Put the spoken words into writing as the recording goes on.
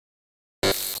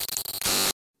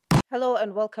Hello,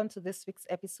 and welcome to this week's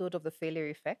episode of The Failure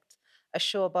Effect, a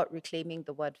show about reclaiming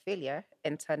the word failure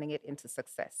and turning it into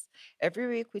success. Every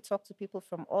week, we talk to people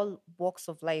from all walks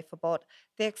of life about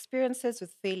their experiences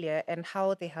with failure and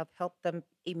how they have helped them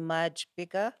emerge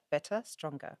bigger, better,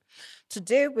 stronger.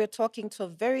 Today, we're talking to a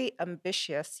very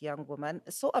ambitious young woman,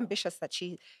 so ambitious that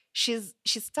she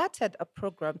started a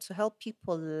program to help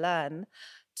people learn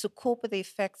to cope with the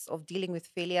effects of dealing with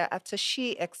failure after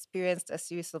she experienced a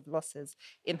series of losses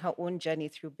in her own journey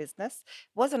through business.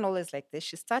 It wasn't always like this.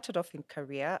 She started off in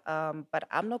career, but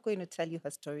I'm not going to tell you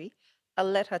her story. I'll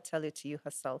let her tell it to you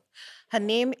herself. Her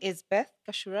name is Beth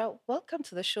Gachurah. Welcome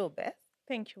to the show, Beth.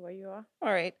 Thank you, Ayua.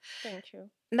 All right. Thank you.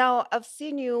 Now, I've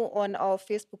seen you on our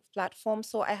Facebook platform,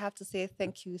 so I have to say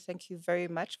thank you. Thank you very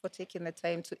much for taking the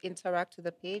time to interact with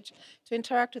the page, to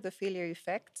interact with the failure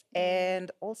effect.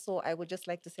 And also, I would just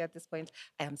like to say at this point,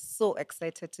 I am so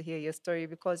excited to hear your story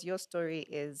because your story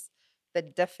is the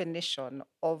definition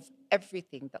of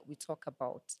everything that we talk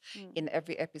about Mm. in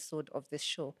every episode of this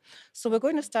show. So, we're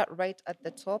going to start right at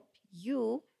the top.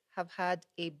 You have had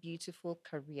a beautiful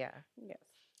career. Yes.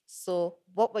 So,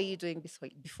 what were you doing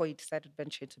before you decided to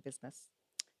venture into business?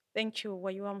 Thank you,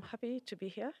 Wayu. I'm happy to be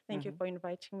here. Thank you Hmm. for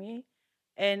inviting me.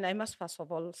 And I must first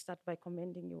of all start by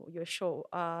commending you, your show,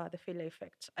 The Failure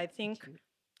Effect. I Thank think you.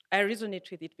 I resonate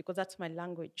with it because that's my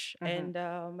language. Hmm. And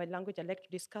my language, I like to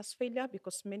discuss failure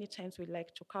because many times we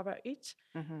like to cover it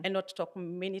Hmm. and not talk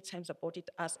many times about it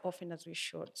as often as we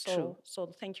should. True. So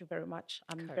thank you very much.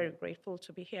 I'm very Correct. grateful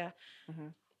to be here. Hmm.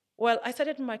 Well, I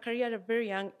started my career at a very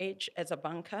young age as a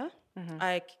banker. Hmm.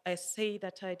 I say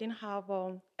that I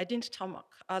didn't tarmac.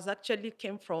 I was actually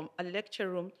came from a lecture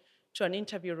room to an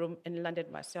interview room and landed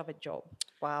myself a job.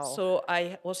 Wow. So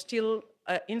I was still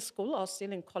in school. I was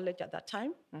still in college at that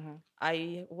time. Hmm.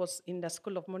 I was in the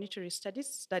School of Monetary Studies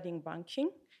studying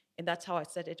banking. And that's how I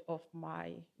started off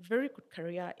my very good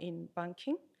career in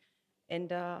banking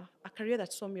and a career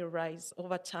that saw me rise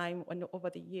over time and over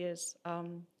the years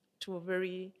to a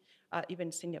very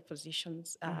even senior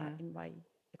positions Hmm. in my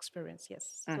experience.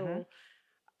 Yes, Hmm. so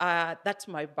that's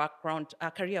my background.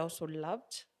 Career I also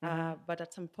loved, Hmm. but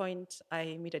at some point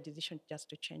I made a decision just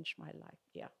to change my life.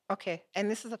 Yeah. Okay. And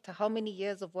this is after how many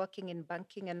years of working in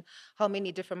banking and how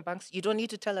many different banks? You don't need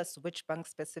to tell us which bank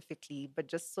specifically, but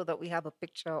just so that we have a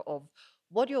picture of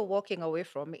what you're walking away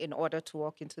from in order to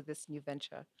walk into this new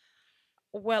venture.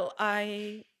 Well,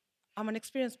 I'm an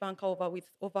experienced banker with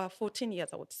over 14 years,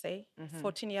 I would say. Hmm.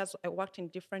 14 years, I worked in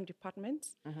different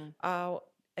departments. Hmm. Uh,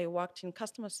 I worked in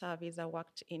customer service. I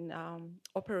worked in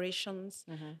operations.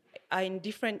 Hmm.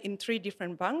 In three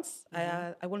different banks.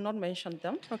 Hmm. I will not mention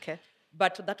them, Okay.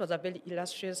 but that was a very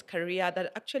illustrious career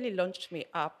that actually launched me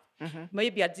up. Hmm.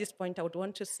 Maybe at this point, I would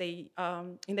want to say,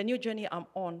 in the new journey I'm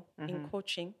on in Hmm.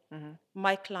 coaching, Hmm.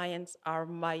 my clients are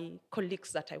my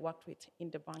colleagues that I worked with in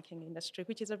the banking industry,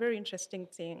 which is a very interesting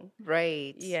thing.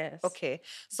 Right. Yes. Okay.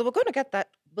 So we're going to get that.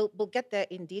 We'll get there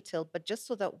in detail, but just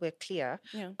so that we're clear,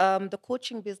 Yeah. the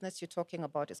coaching business you're talking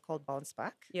about is called Bounce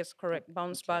Back. Yes, correct.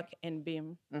 Bounce Okay. back and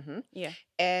beam. Mm-hmm. Yeah.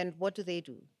 And what do they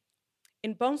do?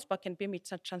 In bounce back and beam,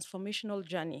 it's a transformational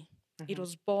journey. It Mm-hmm.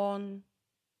 was born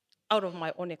out of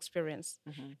my own experience.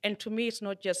 Mm-hmm. And to me, it's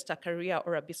not just a career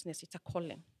or a business, it's a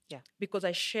calling. Yeah. Because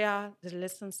I share the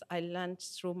lessons I learned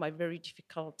through my very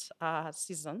difficult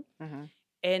season, Mm-hmm.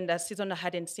 and a season I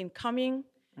hadn't seen coming,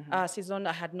 Mm-hmm. a season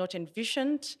I had not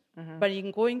envisioned. Mm-hmm. But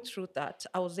in going through that,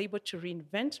 I was able to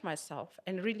reinvent myself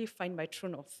and really find my true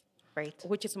north, Right.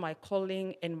 which is my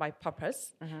calling and my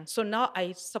purpose. Mm-hmm. So now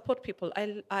I support people.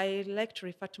 I like to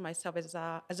refer to myself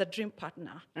as a dream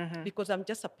partner Mm-hmm. because I'm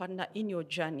just a partner in your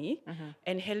journey Mm-hmm.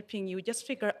 and helping you just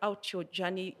figure out your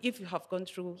journey if you have gone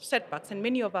through setbacks. And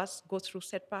many of us go through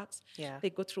setbacks, Yeah. they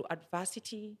go through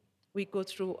adversity. We go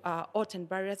through odds and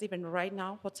barriers, even right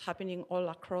now, what's happening all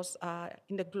across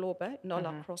in the globe, and all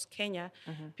Mm-hmm. across Kenya.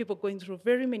 Mm-hmm. People going through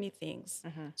very many things.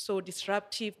 Mm-hmm. So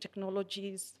disruptive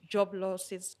technologies, job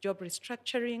losses, job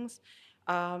restructurings,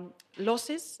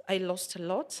 losses. I lost a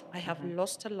lot. I have Mm-hmm.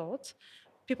 lost a lot.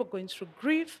 People going through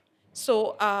grief.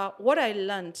 So what I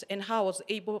learned and how I was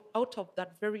able, out of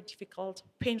that very difficult,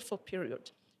 painful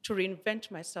period, to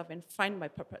reinvent myself and find my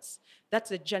purpose. That's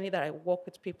the journey that I walk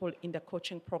with people in the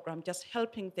coaching program, just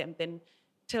helping them then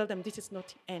tell them this is not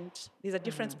the end. There's a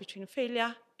difference Mm-hmm. between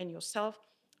failure and yourself.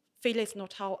 Failure is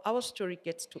not how our story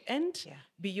gets to end. Yeah.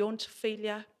 Beyond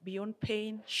failure, beyond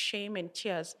pain, shame, and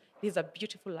tears, there's a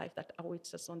beautiful life that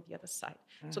awaits us on the other side.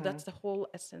 So Mm-hmm. that's the whole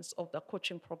essence of the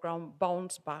coaching program,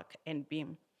 Bounce Back and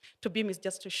Beam. To beam is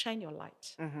just to shine your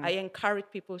light. Mm-hmm. I encourage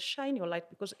people, shine your light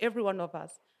because every one of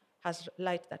us has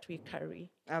light that we carry.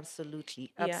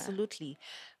 Absolutely. Yeah. Absolutely.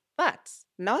 But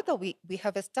now that we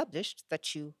have established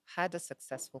that you had a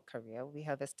successful career, we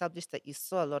have established that you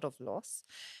saw a lot of loss,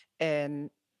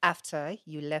 and after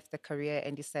you left the career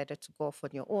and decided to go off on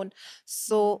your own.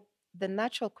 So the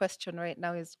natural question right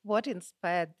now is, what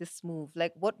inspired this move?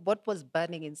 Like, what was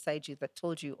burning inside you that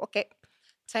told you, okay,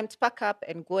 time to pack up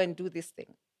and go and do this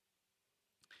thing?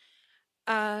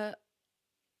 Uh,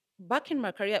 Back in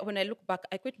my career, when I look back,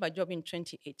 I quit my job in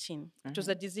 2018. It was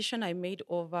Mm-hmm. a decision I made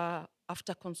over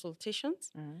after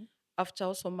consultations, Mm-hmm. after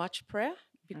also much prayer,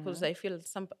 because Mm-hmm. I feel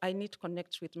I need to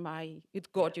connect with Yeah.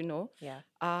 God, you know. Yeah.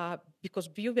 Because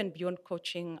beyond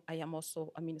coaching, I am also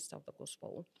a minister of the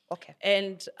gospel, Okay.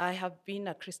 and I have been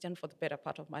a Christian for the better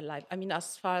part of my life. I mean,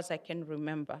 as far as I can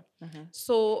remember. Mm-hmm.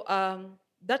 So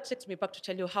that takes me back to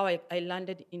tell you how I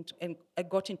landed into and I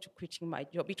got into quitting my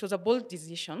job. It was a bold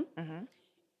decision. Mm-hmm.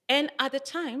 And at the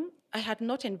time, I had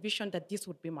not envisioned that this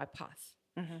would be my path.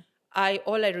 Mm-hmm.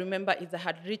 All I remember is I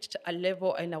had reached a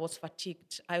level and I was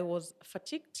fatigued. I was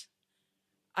fatigued.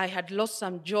 I had lost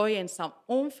some joy and some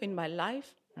oomph in my life.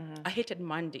 Mm-hmm. I hated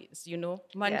Mondays, you know.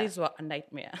 Yeah. Mondays were a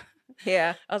nightmare.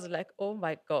 Yeah. I was like, oh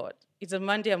my God, it's a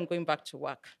Monday, I'm going back to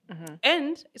work. Mm-hmm.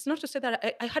 And it's not to say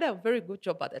that I had a very good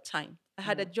job at the time. I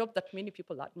had a Mm-hmm. job that many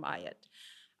people admired.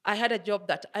 I had a job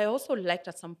that I also liked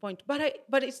at some point,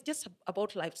 but it's just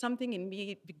about life. Something in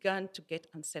me began to get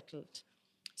unsettled.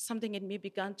 Something in me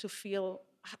began to feel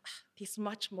there's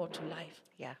much more to life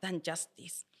Yeah. than just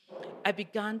this. I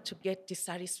began to get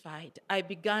dissatisfied. I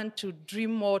began to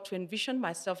dream more, to envision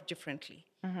myself differently.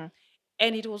 Mm-hmm.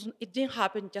 And it didn't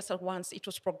happen just at once. It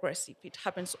was progressive. It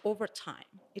happens over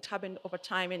time. It happened over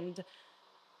time, and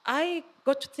I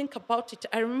got to think about it.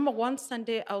 I remember one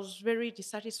Sunday I was very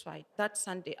dissatisfied. That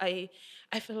Sunday,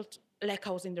 I felt like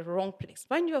I was in the wrong place.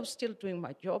 Mind you, I was still doing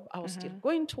my job. I was still Mm-hmm.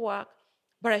 going to work,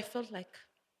 but I felt like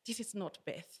this is not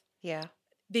Beth. Yeah.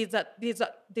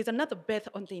 There's another Beth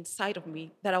on the inside of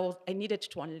me that I needed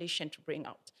to unleash and to bring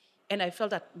out. And I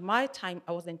felt at my time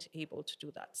I wasn't able to do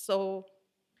that. So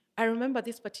I remember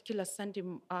this particular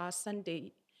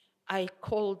Sunday, I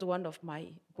called one of my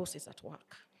bosses at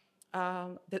work.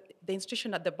 The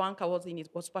institution at the bank I was in, it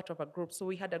was part of a group. So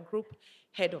we had a group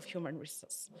head of human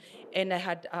resource. And I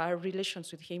had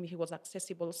relations with him. He was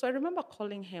accessible. So I remember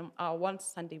calling him one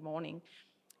Sunday morning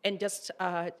and just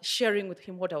sharing with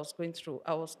him what I was going through.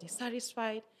 I was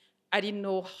dissatisfied. I didn't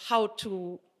know how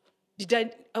to.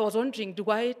 I was wondering, do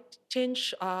I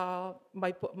change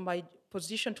my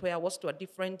position to where I was to a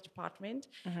different department?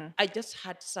 Mm-hmm. I just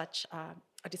had such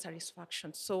a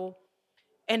dissatisfaction. So,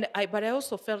 but I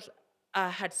also felt I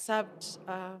had served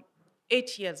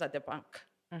 8 years at the bank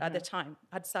at Mm-hmm. the time.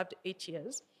 I'd served 8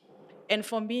 years. And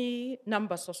for me,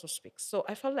 numbers also speak. So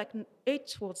I felt like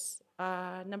eight was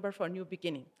a number for a new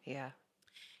beginning. Yeah.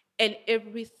 And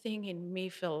everything in me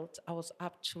felt I was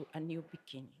up to a new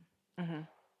beginning. Mm-hmm.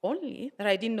 Only that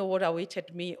I didn't know what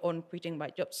awaited me on quitting my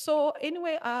job. So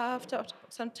anyway, after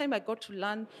some time, I got to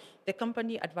learn the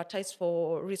company advertised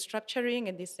for restructuring,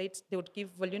 and they said they would give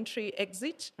voluntary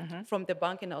exit Mm-hmm. from the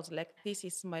bank. And I was like, this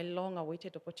is my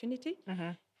long-awaited opportunity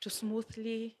Mm-hmm. to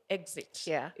smoothly exit.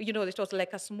 Yeah. You know, it was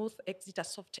like a smooth exit, a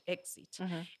soft exit.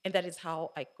 Mm-hmm. And that is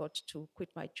how I got to quit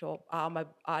my job.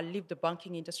 I leave the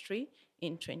banking industry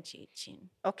in 2018.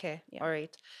 Okay. Yeah. All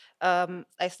right.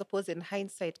 I suppose in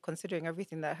hindsight, considering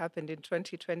everything that happened in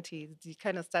 2020, you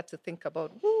kind of start to think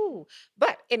about, woo.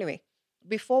 But anyway,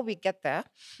 before we get there,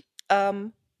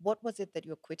 what was it that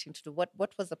you were quitting to do? What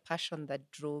was the passion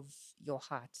that drove your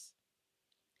heart?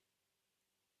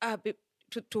 Uh, be-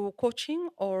 to coaching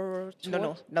or to No, no,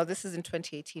 what? no. This is in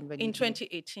 2018 when In you leave.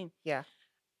 2018. Yeah.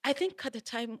 I think at the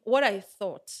time, what I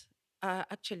thought,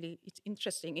 actually, it's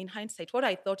interesting. In hindsight, what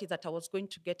I thought is that I was going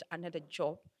to get another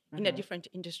job in a Mm-hmm. different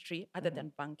industry other Mm-hmm.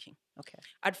 than banking. Okay.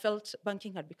 I'd felt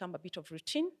banking had become a bit of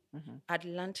routine. Mm-hmm. I'd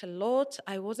learned a lot.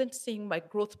 I wasn't seeing my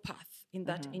growth path in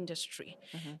that Mm-hmm. industry.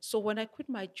 Mm-hmm. So when I quit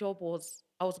my job, was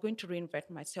I was going to reinvent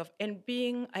myself. And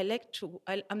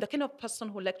I'm the kind of person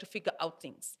who like to figure out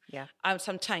things. Yeah.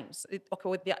 Sometimes, okay,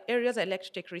 with the areas I like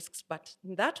to take risks, but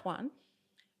in that one,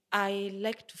 I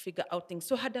like to figure out things.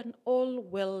 So I had an all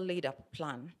well laid up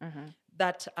plan Mm-hmm.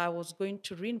 that I was going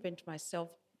to reinvent myself,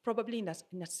 probably in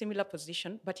a similar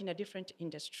position, but in a different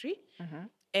industry. Mm-hmm.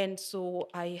 And so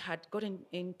I had gotten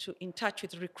in touch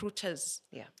with recruiters.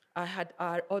 Yeah. I had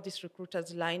all these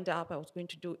recruiters lined up. I was going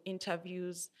to do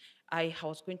interviews. I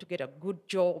was going to get a good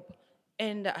job.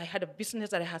 And I had a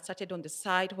business that I had started on the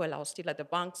side while I was still at the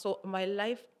bank. So my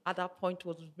life at that point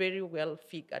was very well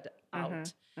figured Mm-hmm.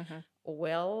 out. Mm-hmm.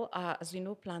 Well, as you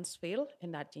know, plans fail,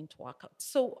 and that didn't work out.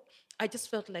 So I just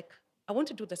felt like I want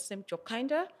to do the same job,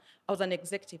 kinda. I was an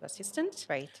executive assistant.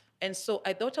 Right. And so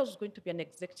I thought I was going to be an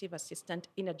executive assistant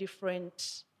in a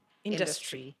different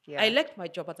industry. Industry. I Yeah. liked my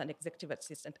job as an executive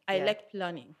assistant. I Yeah. like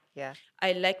planning. Yeah.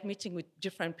 I like meeting with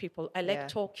different people. I like Yeah.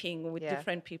 talking with Yeah.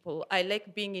 different people. I like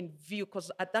being in view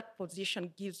because at that position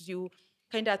gives you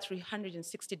kind of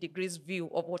 360 degrees view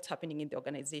of what's happening in the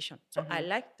organization. So I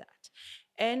like that.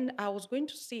 And I was going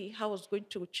to see how I was going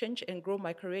to change and grow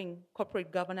my career in corporate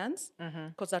governance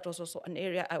because that was also an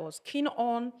area I was keen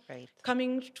on. Right.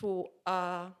 Coming to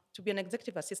be an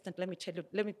executive assistant, let me tell you,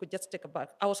 let me just take a back.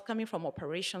 I was coming from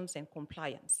operations and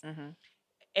compliance.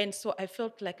 And so I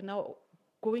felt like now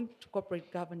going to corporate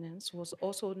governance was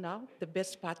also now the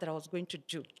best part that I was going to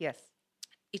do. Yes.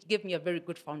 It gave me a very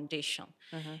good foundation.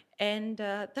 And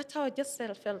that's how I just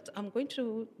felt I'm going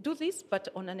to do this, but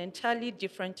on an entirely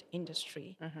different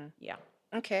industry. Yeah.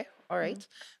 Okay. All right.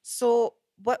 So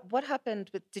what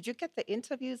happened with, did you get the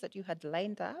interviews that you had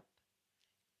lined up?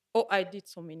 Oh, I did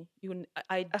so many.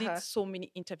 I did Uh-huh. so many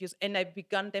interviews, and I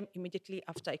began them immediately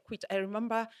after I quit. I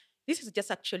remember this is just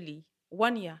actually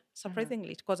 1 year,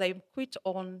 surprisingly, because I quit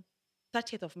on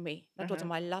 30th of May. That was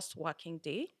my last working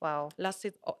day. Wow. Last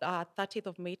 30th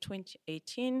of May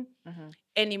 2018.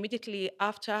 And immediately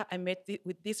after, I met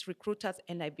with these recruiters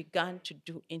and I began to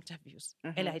do interviews.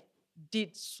 And I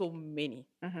did so many.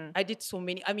 I did so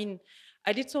many. I mean,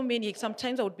 I did so many.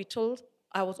 Sometimes I would be told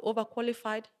I was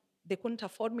overqualified. They couldn't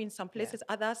afford me in some Yeah. places.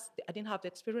 Others, I didn't have the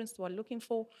experience they were looking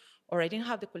for, or I didn't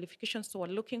have the qualifications they were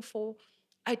looking for.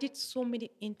 I did so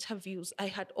many interviews. I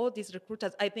had all these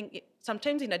recruiters. I think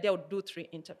sometimes in a day I would do 3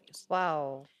 interviews.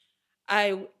 Wow.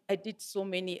 I did so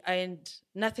many and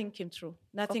nothing came through.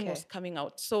 Nothing was Okay. coming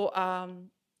out. So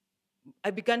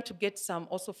I began to get some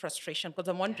also frustration because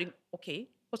I'm wondering, okay,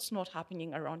 what's not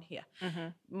happening around here?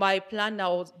 My plan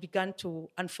now began to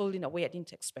unfold in a way I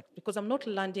didn't expect because I'm not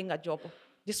landing a job.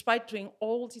 Despite doing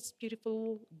all these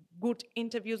beautiful, good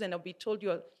interviews, and I'll be told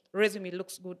your resume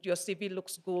looks good, your CV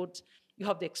looks good, you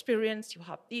have the experience, you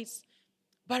have this.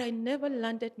 But I never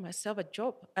landed myself a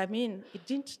job. I mean, it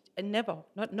didn't, I never,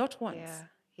 not once. Yeah.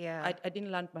 Yeah. I didn't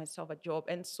land myself a job.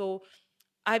 And so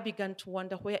I began to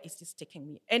wonder, where is this taking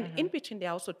me? And in between there,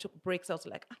 I also took breaks. I was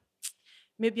like,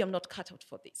 maybe I'm not cut out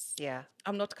for this. Yeah.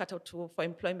 I'm not cut out for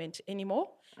employment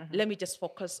anymore. Let me just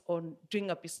focus on doing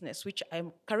a business, which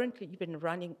I'm currently even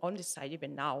running on the side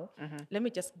even now. Let me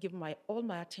just give all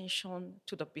my attention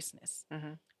to the business.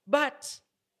 But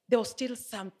there was still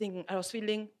something I was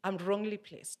feeling I'm wrongly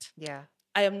placed. Yeah.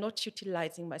 I am not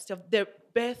utilizing myself. The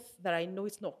Beth that I know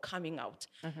is not coming out.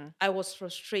 I was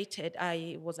frustrated.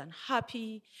 I was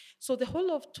unhappy. So the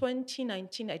whole of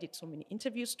 2019, I did so many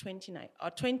interviews.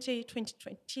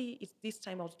 2020 is this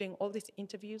time I was doing all these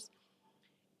interviews.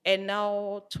 And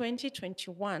now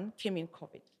 2021 came in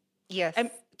COVID. Yes. Um,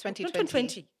 2020.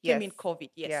 2020 Yes. came in COVID,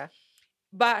 yes. Yeah.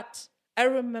 But I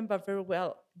remember very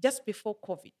well, just before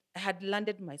COVID, I had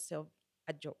landed myself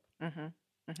a job.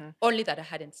 Only that I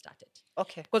hadn't started.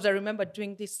 Okay. Because I remember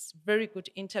doing this very good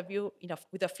interview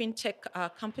with a fintech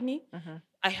company.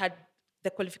 I had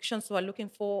the qualifications they were looking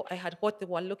for. I had what they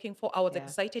were looking for. I was Yeah.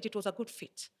 excited. It was a good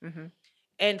fit.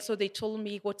 And so they told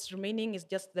me what's remaining is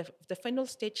just the final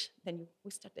stage, then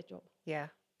we start the job. Yeah.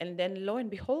 And then lo and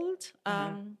behold,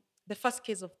 the first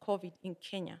case of COVID in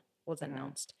Kenya was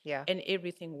announced. Yeah. And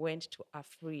everything went to a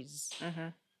freeze.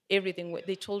 Everything,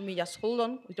 they told me, just hold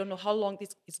on. We don't know how long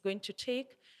this is going to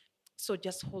take. So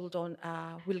just hold on.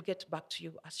 We'll get back to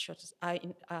you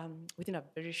within a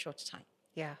very short time.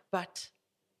 Yeah. But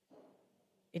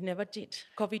it never did.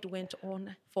 COVID went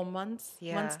on for months.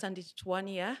 Yeah. Months turned into 1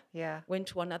 year. Yeah. Went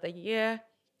to another year.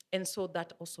 And so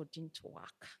that also didn't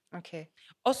work. Okay.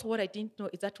 Also, what I didn't know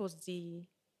is that was it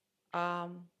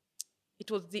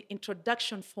was the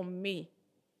introduction for me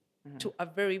to a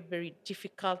very, very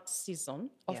difficult season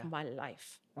of my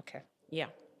life. Okay. Yeah.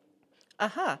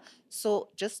 Aha. So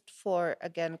just for,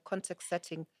 again, context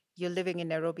setting, you're living in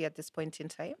Nairobi at this point in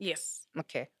time? Yes.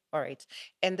 Okay. All right.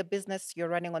 And the business you're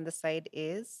running on the side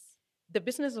is? The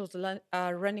business I was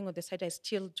running on the side, I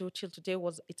still do till today,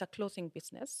 it's a clothing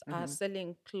business,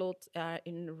 selling clothes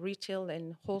in retail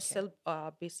and wholesale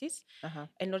basis,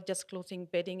 and not just clothing,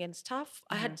 bedding and stuff.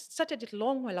 I had started it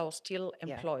long while I was still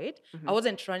employed. I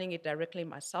wasn't running it directly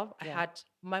myself.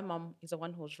 My mom is the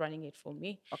one who was running it for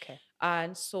me. Okay.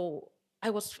 And so I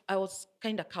was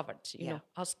kind of covered, you know,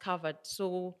 I was covered.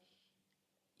 So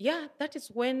yeah, that is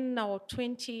when now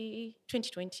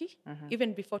 2020,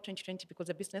 even before 2020, because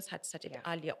the business had started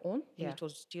earlier on and it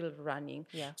was still running.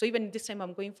 Yeah. So even this time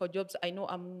I'm going for jobs, I know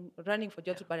I'm running for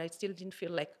jobs, but I still didn't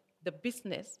feel like the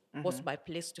business was Mm-hmm. my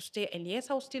place to stay. And yes,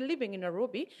 I was still living in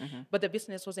Nairobi, Mm-hmm. but the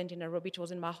business wasn't in Nairobi. It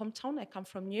was in my hometown. I come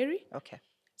from Nyeri. Okay.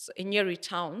 So in Nyeri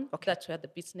town, Okay. that's where the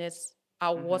business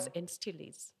was Mm-hmm. and still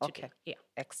is today. Okay. Yeah,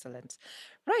 Excellent.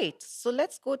 Right. So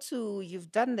let's go to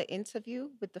you've done the interview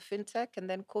with the fintech, and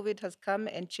then COVID has come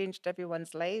and changed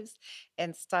everyone's lives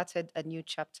and started a new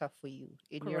chapter for you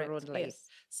in your own correct. life. Yes.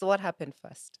 So what happened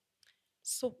first?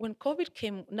 So when COVID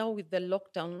came, now with the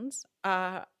lockdowns,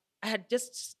 I had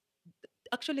just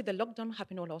actually the lockdown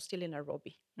happened while I was still in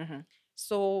Nairobi. Mm-hmm.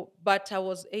 So, but I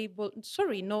was able,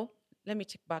 sorry, no, let me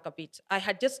take back a bit. I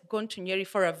had just gone to Nyeri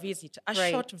for a visit, a Right.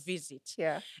 short visit.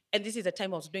 Yeah. And this is the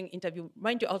time I was doing interview.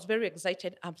 Mind you, I was very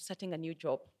excited. I'm starting a new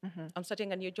job. Mm-hmm. I'm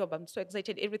starting a new job. I'm so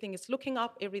excited. Everything is looking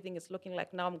up. Everything is looking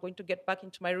like now I'm going to get back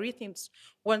into my rhythms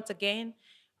once again.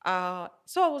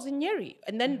 So I was in Nyeri.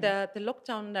 And then Mm-hmm. the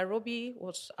lockdown in Nairobi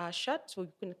was shut, so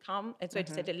you couldn't come. And so I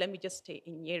Mm-hmm. decided, let me just stay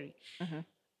in Nyeri. Mm-hmm.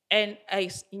 And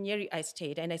in Nyeri, I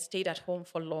stayed, and I stayed at home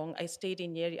for long. I stayed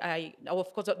in Nyeri.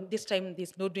 Of course, this time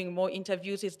there's no doing more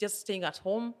interviews. It's just staying at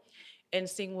home and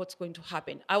seeing what's going to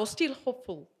happen. I was still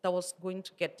hopeful that I was going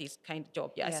to get this kind of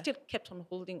job. Yeah, I Yeah. still kept on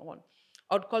holding on.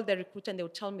 I would call the recruiter and they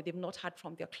would tell me they've not heard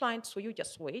from their client, so you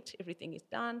just wait. Everything is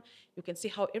done. You can see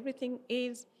how everything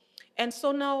is. And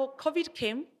so now COVID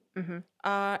came, Mm-hmm.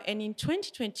 and in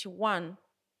 2021,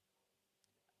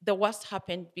 the worst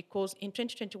happened because in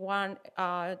 2021,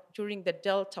 during the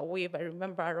Delta wave, I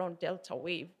remember around Delta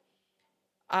wave,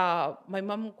 my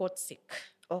mom got sick.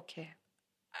 Okay.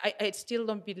 I still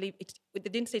don't believe it. They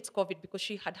didn't say it's COVID because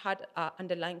she had had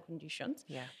underlying conditions.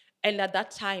 Yeah. And at that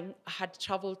time, I had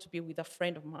traveled to be with a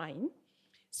friend of mine.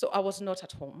 So I was not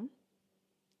at home.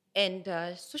 And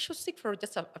so she was sick for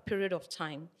just a period of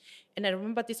time. And I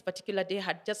remember this particular day, I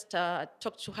had just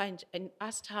talked to her and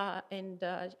asked her, and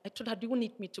I told her, do you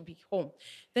need me to be home?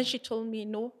 Then she told me,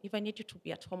 no, if I need you to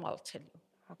be at home, I'll tell you.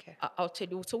 Okay. I'll tell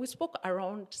you. So we spoke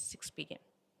around 6 p.m.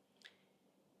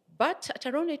 But at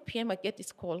around 8 p.m., I get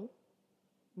this call,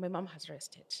 my mom has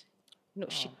rested.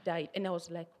 She Oh. died. And I was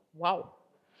like, wow.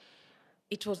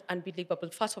 It was unbelievable.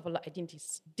 First of all, I didn't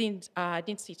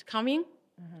see it coming.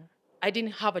 Mm-hmm. I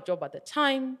didn't have a job at the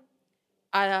time.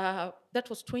 That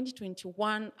was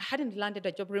 2021. I hadn't landed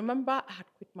a job. Remember, I had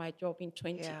quit my job in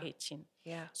Yeah. 2018.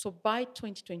 Yeah. So by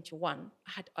 2021,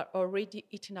 I had already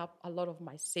eaten up a lot of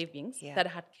my savings Yeah. that I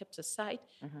had kept aside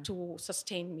Mm-hmm. to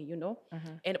sustain me.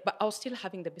 Mm-hmm. But I was still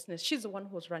having the business. She's the one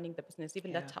who was running the business,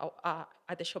 even Yeah. that how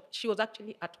at the shop. She was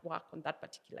actually at work on that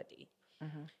particular day.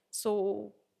 Mm-hmm.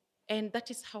 So, and that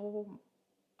is how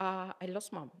I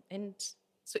lost mom. And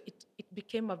so it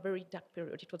became a very dark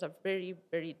period. It was a very,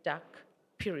 very dark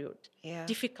period, Yeah.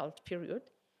 difficult period,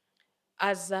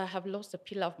 as I have lost a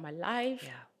pillar of my life.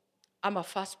 Yeah. I'm a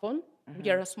firstborn. We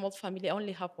are a small family. I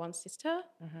only have one sister.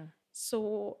 Mm-hmm.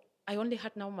 So I only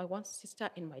had now my one sister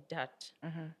and my dad.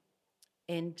 Mm-hmm.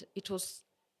 And it was,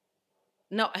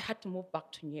 now I had to move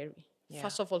back to Nyeri. Yeah.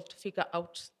 First of all, to figure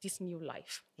out this new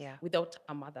life Yeah. without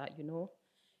a mother.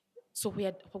 So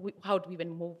how do we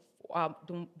even move?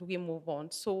 Do we move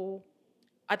on? So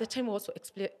at the time, we were also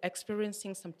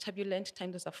experiencing some turbulent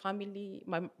times as a family.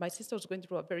 My sister was going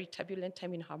through a very turbulent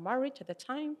time in her marriage at the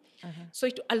time. Mm-hmm. So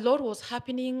a lot was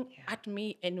happening Yeah. at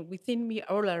me and within me,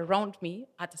 all around me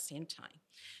at the same time.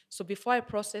 So before I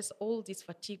process all this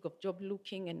fatigue of job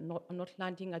looking and not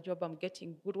landing a job, I'm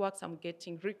getting good works, I'm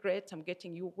getting regrets, I'm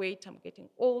getting you wait, I'm getting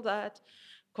all that.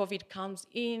 COVID comes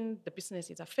in, the business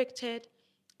is affected.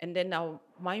 And then now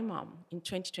my mom, in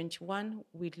 2021,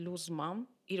 we lose mom.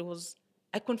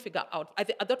 I couldn't figure out. I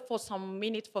thought for some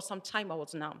minutes, for some time, I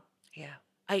was numb. Yeah.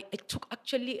 It took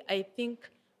actually, I think,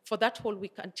 for that whole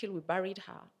week until we buried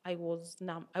her, I was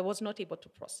numb. I was not able to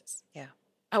process. Yeah.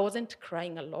 I wasn't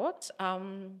crying a lot,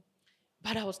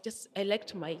 but I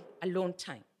liked my alone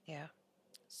time. Yeah.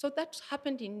 So that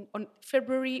happened on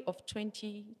February of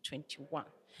 2021.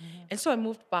 Mm-hmm. And so I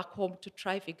moved back home to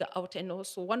try figure out. And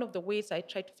also one of the ways I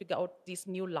tried to figure out this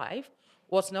new life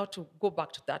was now to go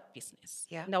back to that business.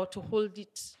 Yeah. Now to hold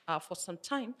it for some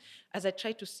time as I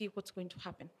tried to see what's going to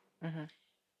happen. Mm-hmm.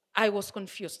 I was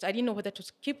confused. I didn't know whether to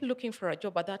keep looking for a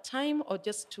job at that time or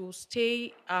just to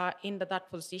stay in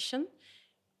that position.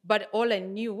 But all I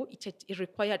knew, it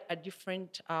required a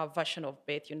different version of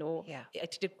Beth. Yeah.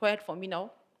 It required for me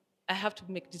now, I have to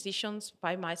make decisions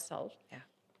by myself. Yeah.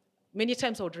 Many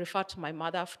times I would refer to my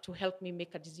mother to help me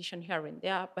make a decision here and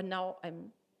there, but now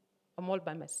I'm all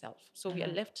by myself. So we are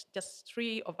left just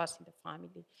 3 of us in the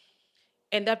family.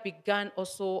 And that began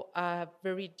also a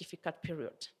very difficult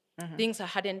period. Mm-hmm. Things I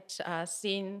hadn't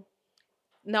seen.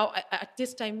 Now, at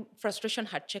this time, frustration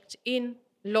had checked in,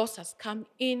 loss has come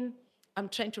in. I'm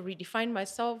trying to redefine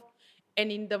myself.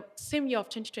 And in the same year of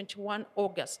 2021,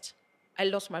 August, I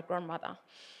lost my grandmother.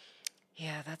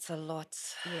 Yeah, that's a lot.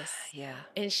 Yes. Yeah.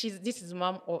 And this is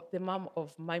the mom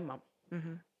of my mom.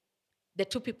 Mm-hmm. The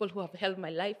two people who have held my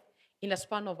life in a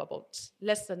span of about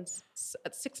less than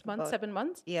 6 months, About, 7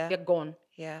 months, yeah, they're gone.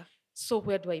 yeah. So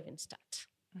where do I even start?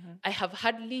 Mm-hmm. I have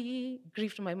hardly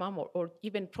grieved my mom or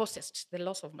even processed the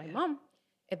loss of my Yeah. mom.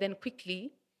 And then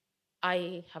quickly,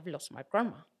 I have lost my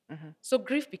grandma. Mm-hmm. So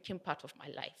grief became part of my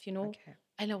life. Okay.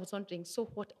 And I was wondering, so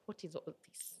what is all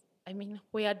this? I mean,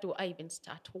 where do I even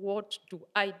start? What do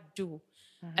I do?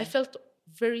 I Mm-hmm. felt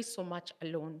very so much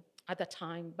alone at the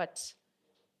time, but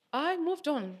I moved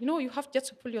on. You have just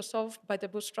to pull yourself by the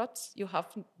bootstraps. You have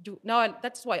to do now.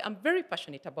 That's why I'm very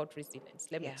passionate about resilience.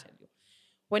 Let me Yeah. tell you,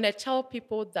 when I tell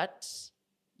people that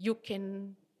you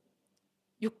can,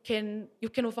 you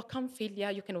can overcome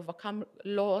failure, you can overcome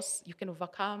loss, you can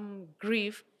overcome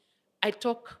grief. I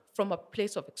talk from a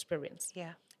place of experience,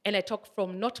 Yeah. and I talk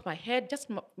from not my head, just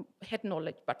head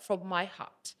knowledge, but from my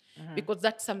heart, Mm-hmm. because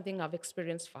that's something I've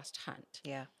experienced firsthand.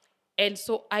 Yeah. And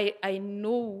so I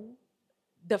know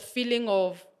the feeling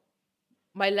of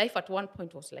my life at one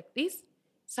point was like this.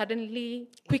 Suddenly,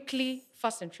 quickly, It's,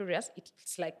 fast and furious,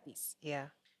 it's like this. yeah.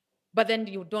 But then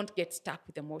you don't get stuck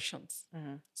with emotions.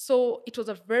 Mm-hmm. So it was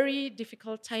a very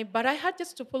difficult time, but I had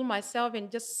just to pull myself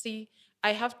and just see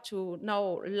I have to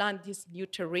now learn this new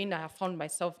terrain I have found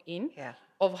myself in, Yeah.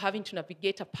 of having to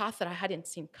navigate a path that I hadn't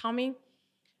seen coming.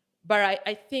 But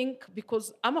I think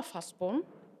because I'm a firstborn,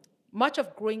 much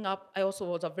of growing up, I also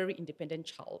was a very independent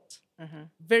child, Mm-hmm.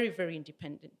 very, very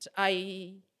independent.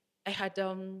 I had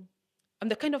I'm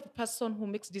the kind of person who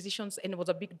makes decisions and was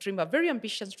a big dreamer, very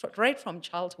ambitious right from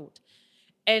childhood.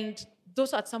 And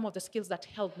those are some of the skills that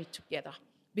held me together.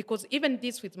 Because even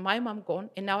this with my mom gone,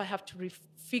 and now I have to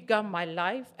refigure my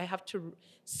life. I have to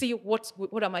see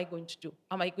what am I going to do?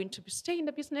 Am I going to stay in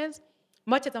the business?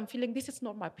 Much as I'm feeling this is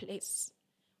not my place,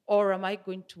 or am I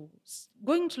going to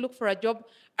look for a job?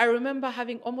 I remember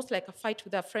having almost like a fight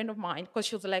with a friend of mine because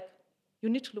she was like, "You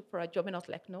need to look for a job," and I was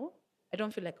like, "No, I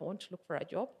don't feel like I want to look for a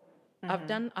job.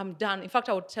 Mm-hmm. I'm done." In fact,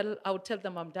 I would tell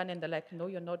them I'm done, and they're like, "No,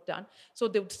 you're not done." So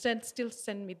they would still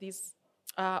send me these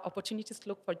opportunities to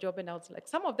look for a job, and I was like,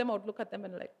 some of them I would look at them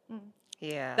and like,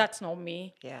 Yeah. that's not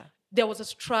me. Yeah. There was a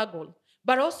struggle,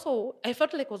 but also I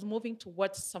felt like I was moving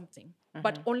towards something,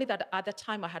 but Mm-hmm. only that at the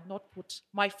time I had not put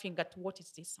my finger to what is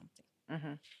this something.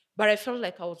 Mm-hmm. But I felt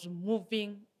like I was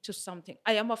moving to something.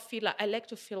 I am a feeler. I like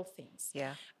to feel things.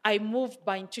 Yeah. I move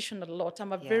by intuition a lot.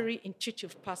 I'm a Yeah. very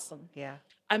intuitive person. Yeah.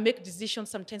 I make decisions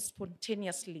sometimes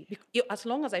spontaneously. As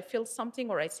long as I feel something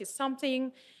or I see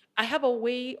something, I have a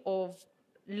way of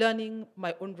learning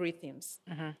my own rhythms.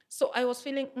 Mm-hmm. So I was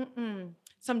feeling,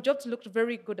 some jobs looked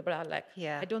very good, but I like,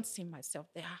 Yeah. I don't see myself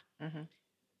there.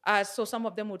 Mm-hmm. So some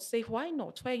of them would say, why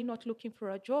not? Why are you not looking for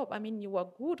a job? I mean, you are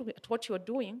good at what you're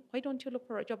doing. Why don't you look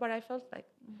for a job? But I felt like,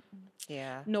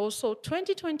 Yeah. no. So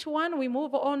 2021, we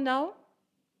move on now.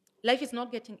 Life is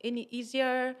not getting any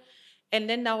easier. And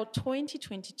then now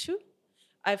 2022,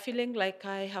 I'm feeling like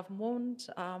I have mourned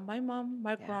my mom,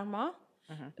 my Yeah. grandma.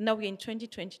 Mm-hmm. Now we're in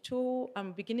 2022.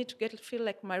 I'm beginning to feel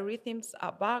like my rhythms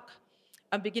are back.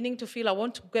 I'm beginning to feel I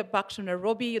want to get back to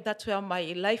Nairobi. That's where my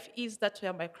life is. That's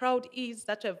where my crowd is.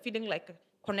 That's where I'm feeling like I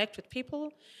connect with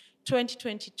people.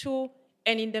 2022.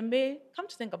 And in the May, come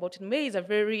to think about it, May is a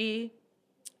very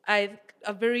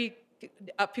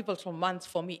pivotal month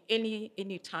for me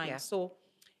any time. Yeah. So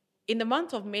in the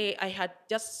month of May, I had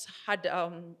just had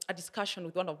a discussion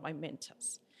with one of my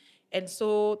mentors. And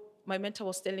so my mentor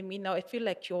was telling me, now I feel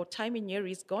like your time in year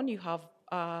is gone. You have,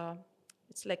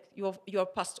 it's like you're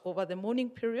past over the mourning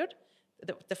period,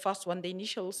 the first one, the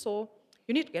initial. So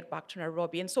you need to get back to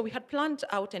Nairobi. And so we had planned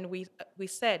out and we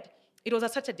said, it was a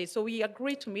Saturday. So we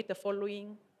agreed to meet the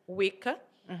following week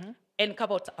Mm-hmm. and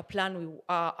carve out a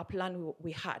plan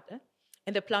we had.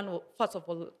 And the plan, first of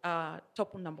all,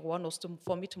 top number one was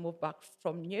for me to move back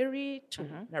from Nyeri to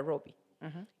Mm-hmm. Nairobi.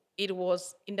 Mm-hmm. It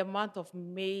was in the month of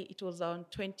May. It was on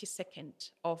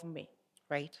 22nd of May,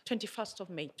 Right. 21st of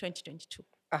May, 2022.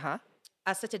 Uh-huh.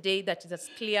 A Saturday that is as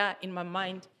clear in my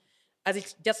mind as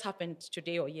it just happened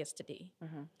today or yesterday.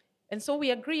 Mm-hmm. And so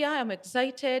we agree. I'm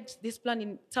excited. This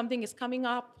plan, something is coming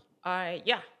up.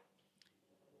 Yeah.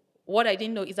 What I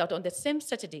didn't know is that on the same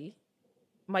Saturday,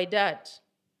 my dad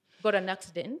got an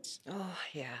accident Oh,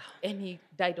 yeah. and he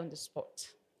died on the spot.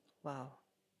 Wow.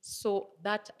 So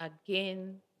that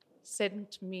again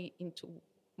sent me into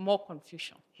more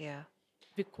confusion Yeah.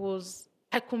 because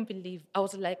I couldn't believe. I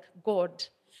was like, God.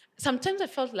 Sometimes I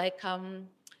felt like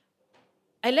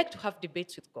I like to have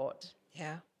debates with God.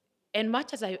 Yeah. And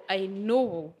much as I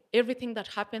know everything that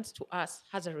happens to us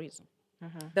has a reason.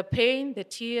 The pain, the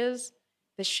tears,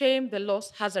 the shame, the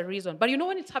loss has a reason. But you know,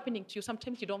 when it's happening to you,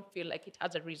 sometimes you don't feel like it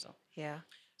has a reason. Yeah.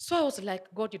 So I was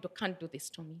like, God, can't do this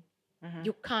to me.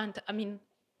 You can't. I mean,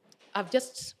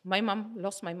 my mom,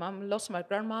 lost my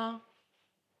grandma,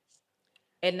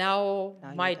 and now Now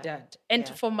your my dad. dad. And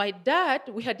Yeah. for my dad,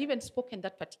 we had even spoken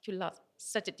that particular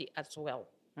Saturday as well.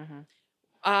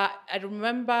 I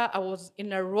remember I was in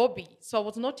Nairobi, so I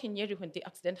was not in Nyeri when the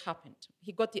accident happened.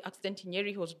 He got the accident in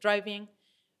Nyeri. He was driving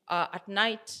at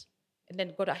night and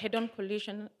then got a head-on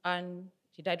collision and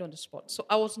he died on the spot. So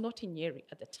I was not in Nyeri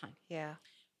at the time. Yeah.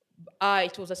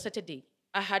 It was a Saturday.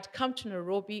 I had come to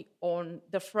Nairobi on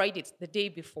the Friday, the day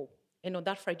before. And on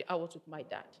that Friday, I was with my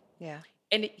dad. Yeah.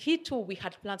 And he too, we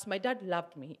had plans. My dad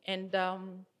loved me. And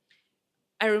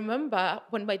I remember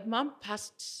when my mom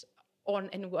passed on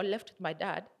and we were left with my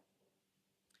dad,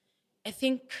 I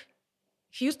think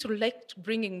he used to like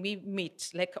bringing me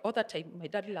meat. Like all that time, my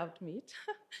dad loved meat.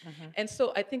 And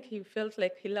so I think he felt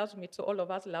like he loves meat, so all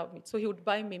of us love meat. So he would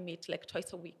buy me meat like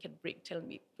twice a week and tell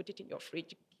me, put it in your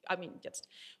fridge. I mean, just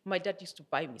my dad used to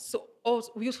buy me. So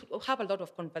also, we used to have a lot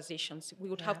of conversations. We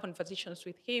would have conversations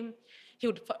with him. He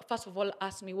would first of all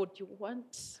ask me, what do you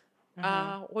want?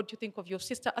 What do you think of your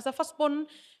sister? As a firstborn,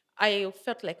 I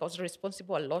felt like I was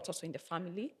responsible a lot also in the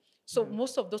family. So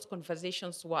most of those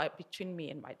conversations were between me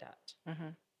and my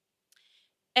dad.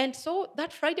 And so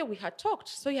that Friday we had talked.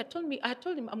 So he had told me, I had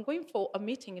told him, I'm going for a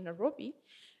meeting in Nairobi,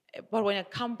 but when I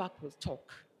come back, we'll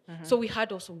talk. So we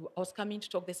had also, I was coming to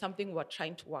talk. There's something we were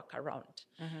trying to work around.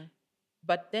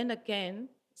 But then again,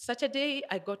 Saturday,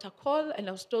 I got a call and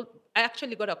I was told, I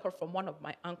actually got a call from one of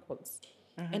my uncles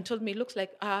and told me, looks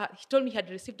like, he told me he had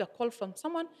received a call from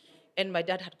someone and my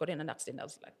dad had gotten in an accident. I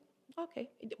was like, okay.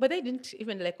 But they didn't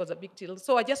even like, it was a big deal.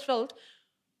 So I just felt,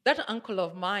 that uncle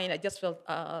of mine, I just felt,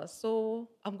 so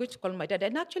I'm going to call my dad.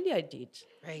 And actually I did.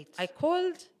 Right. I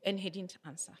called and he didn't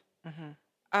answer.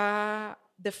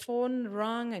 The phone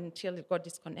rang until it got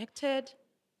disconnected.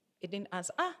 It didn't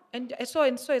answer. And I saw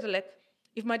it like,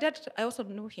 if my dad, I also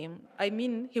knew him, I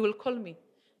mean, he will call me.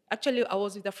 Actually, I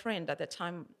was with a friend at the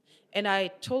time, and I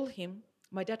told him,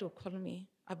 my dad will call me.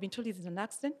 I've been told he's in an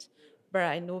accident, but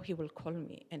I know he will call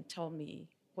me and tell me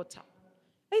what's up.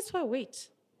 I said, wait.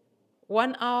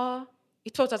 1 hour,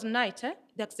 it was at night,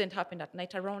 The accident happened at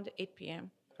night around 8 p.m.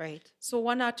 Right. So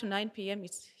 1 hour to 9 p.m.,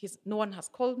 no one has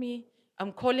called me.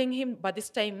 I'm calling him, but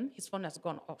this time his phone has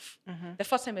gone off. The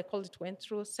first time I called, it went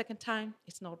through. Second time,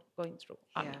 it's not going through.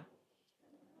 Yeah.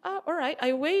 All right,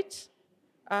 I wait.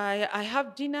 I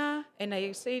have dinner, and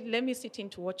I say, let me sit in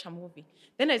to watch a movie.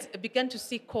 Then I began to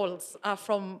see calls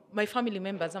from my family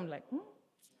members. I'm like,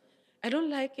 I don't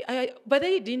like it. But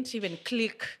they didn't even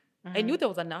click. I knew there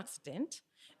was an accident.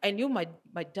 I knew my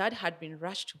dad had been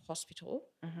rushed to hospital.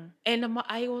 And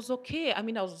I was okay. I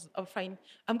mean, I was fine.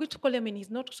 I'm going to call him, and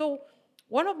he's not. So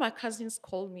one of my cousins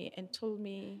called me and told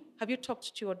me, have you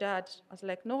talked to your dad? I was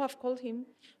like, no, I've called him.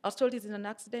 I was told he's in an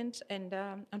accident, and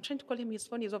I'm trying to call him. His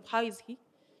phone is off. How is he?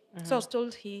 So I was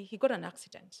told he got an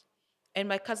accident. And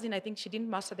my cousin, I think she didn't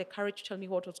muster the courage to tell me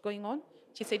what was going on.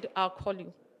 She said, I'll call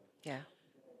you. Yeah.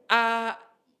 Uh,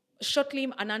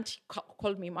 Shortly, an aunt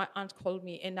called me. My aunt called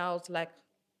me, and I was like,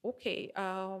 okay.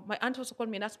 My aunt also called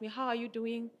me and asked me, how are you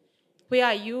doing? Where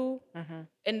are you?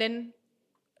 And then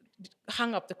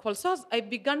hung up the call. So I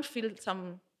began to feel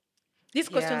these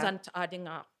questions Yeah. aren't adding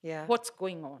up. Yeah. What's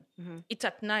going on? It's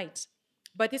at night.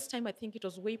 By this time, I think it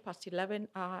was way past 11.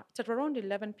 It's at around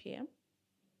 11 p.m.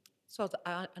 So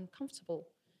I was uncomfortable.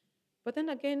 But then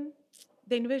again,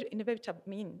 the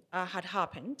inevitable had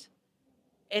happened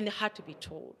and it had to be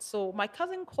told. So my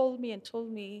cousin called me and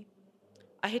told me,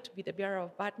 I hate to be the bearer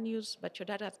of bad news, but your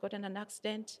dad has gotten an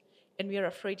accident and we are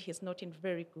afraid he's not in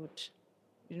very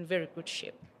good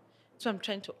shape. So I'm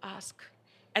trying to ask.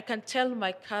 I can tell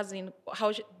my cousin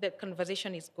how the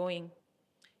conversation is going.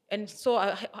 And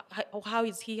so how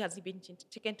is he? Has he been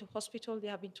taken to hospital? They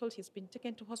have been told he's been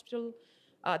taken to hospital.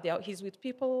 He's with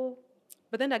people.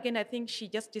 But then again, I think she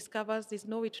just discovers there's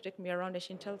no way to take me around and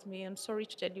she tells me, I'm sorry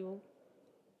to tell you,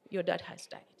 your dad has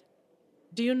died.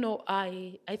 Do you know,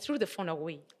 I threw the phone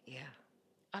away. Yeah.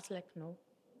 I was like, no.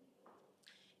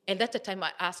 And that's the time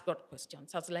I asked God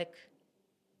questions. I was like,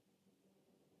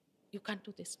 you can't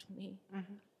do this to me.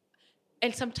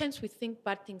 And sometimes we think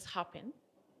bad things happen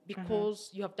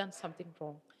because you have done something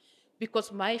wrong.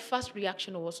 Because my first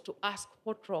reaction was to ask,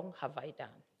 what wrong have I done?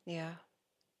 Yeah.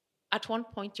 At one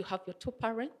point, you have your two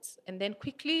parents, and then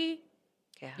quickly,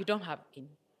 you don't have any.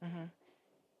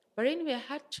 But anyway,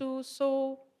 I had to.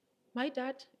 So my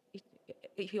dad,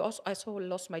 I also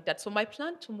lost my dad. So my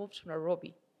plan to move to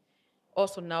Nairobi,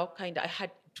 also now I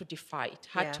had to defy it,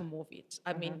 had Yeah. to move it.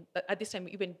 I mean, at this time,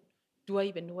 even do I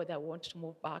even know whether I want to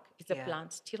move back? Is the Yeah. plan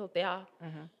still there?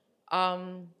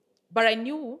 But I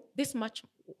knew this much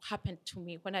happened to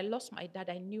me. When I lost my dad,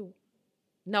 I knew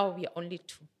now we are only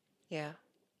two. Yeah.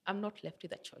 I'm not left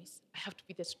with a choice. I have to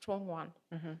be the strong one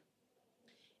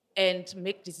and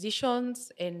make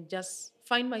decisions and just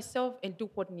find myself and do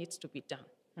what needs to be done.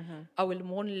 I will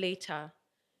mourn later.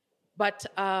 But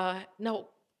now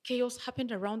chaos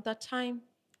happened around that time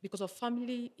because of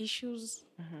family issues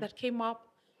that came up.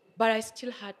 But I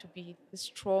still had to be the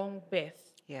strong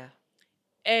Beth. Yeah.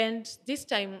 And this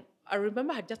time, I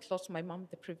remember I had just lost my mom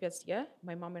the previous year,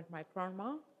 my mom and my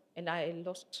grandma, and I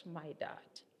lost my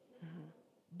dad.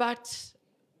 But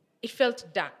it felt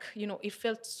dark, it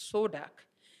felt so dark.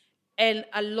 And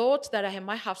a lot that I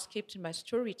might have skipped in my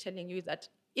story telling you that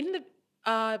in the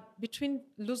between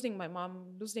losing my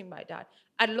mom, losing my dad,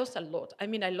 I lost a lot. I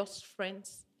mean, I lost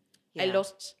friends, I Yeah.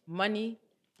 lost money,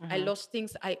 I lost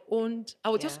things I owned. I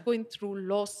was Yeah. just going through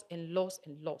loss and loss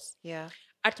and loss. Yeah.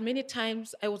 At many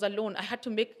times, I was alone. I had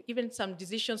to make even some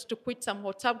decisions to quit some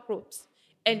WhatsApp groups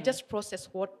and just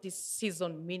process what this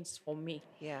season means for me.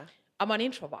 Yeah. I'm an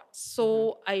introvert,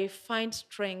 so I find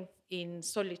strength in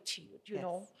solitude,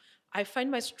 Yes. I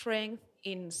find my strength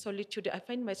in solitude. I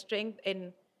find my strength,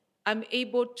 and I'm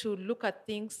able to look at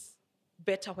things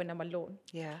better when I'm alone.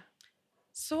 Yeah.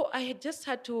 So I had just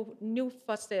had to know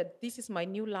first that this is my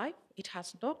new life. It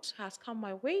has come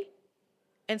my way.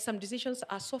 And some decisions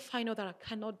are so final that I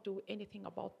cannot do anything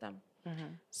about them.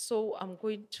 So I'm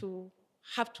going to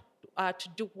have to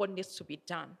do what needs to be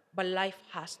done. But life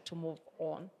has to move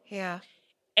on. Yeah.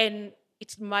 And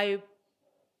it's my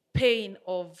pain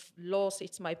of loss,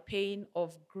 it's my pain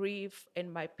of grief,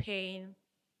 and my pain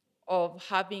of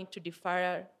having to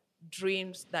defer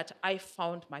dreams that I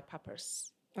found my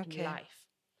purpose in Okay. life.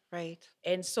 Right.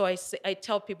 And so I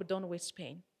tell people, don't waste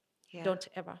pain. Yeah. Don't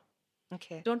ever.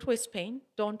 Okay. Don't waste pain.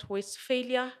 Don't waste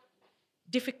failure.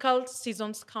 Difficult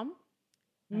seasons come,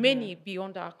 many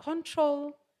beyond our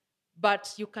control,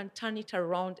 but you can turn it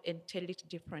around and tell it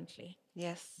differently.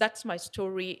 Yes. That's my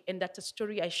story, and that's a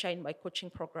story I share in my coaching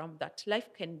program, that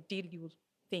life can deal you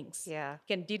things, Yeah.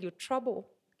 can deal you trouble,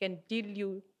 can deal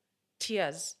you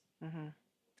tears.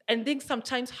 And things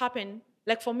sometimes happen,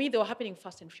 like for me, they were happening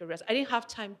fast and furious. I didn't have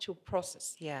time to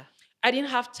process. Yeah. I didn't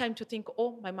have time to think,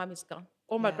 oh, my mom is gone.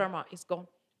 Oh, my Yeah. grandma is gone.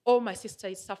 Oh, my sister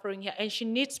is suffering here and she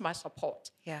needs my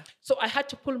support. Yeah. So I had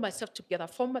to pull myself together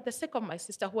for the sake of my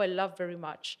sister, who I love very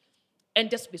much, and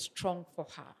just be strong for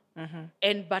her.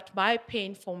 But my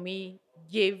pain for me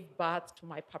gave birth to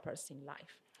my purpose in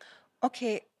life.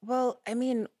 Okay. Well, I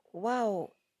mean,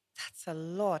 wow, that's a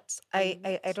lot.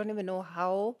 I A don't even know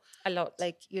how, a lot.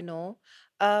 like,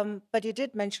 but you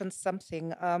did mention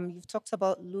something. You've talked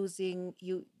about losing,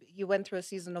 you went through a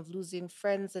season of losing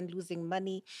friends and losing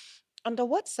money. Under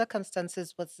what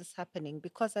circumstances was this happening?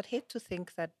 Because I'd hate to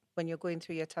think that when you're going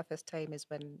through your toughest time is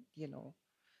when,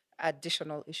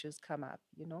 additional issues come up.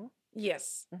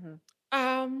 Yes. Mm-hmm.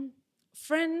 Um,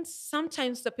 Friends,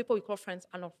 sometimes the people we call friends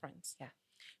are not friends. Yeah.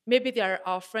 Maybe they are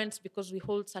our friends because we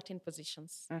hold certain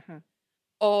positions, Mm-hmm.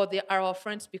 or they are our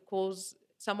friends because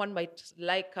someone might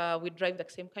like we drive the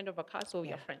same kind of a car, so we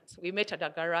Yeah. are friends. We met at a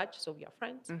garage, so we are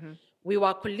friends. Mm-hmm. We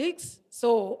were colleagues,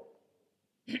 so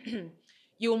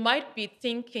you might be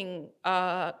thinking,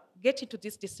 get into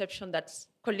this deception that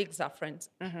colleagues are friends.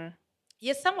 Mm-hmm.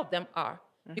 Yes, some of them are,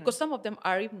 because some of them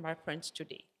are even my friends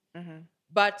today. Mm-hmm.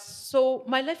 But so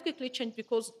my life quickly changed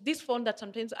because this found that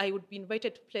sometimes I would be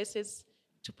invited to places,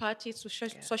 to parties, to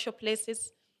social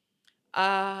places.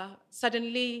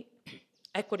 Suddenly,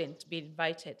 I couldn't be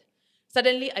invited.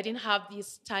 Suddenly, I didn't have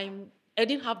this time. I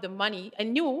didn't have the money. I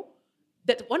knew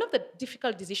that one of the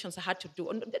difficult decisions I had to do,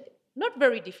 and not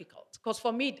very difficult, because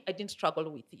for me, I didn't struggle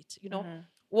with it,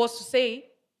 was to say,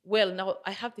 well, now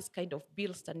I have this kind of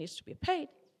bills that needs to be paid.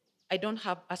 I don't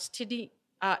have a steady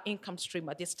income stream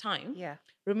at this time. Yeah.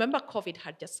 Remember, COVID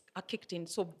had just kicked in,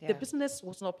 so the Yeah. business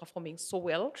was not performing so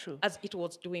well True. as it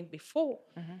was doing before.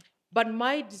 But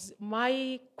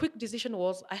my quick decision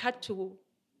was I had to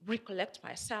recollect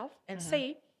myself and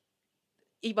say,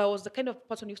 if I was the kind of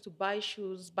person who used to buy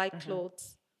shoes, buy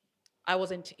clothes, I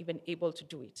wasn't even able to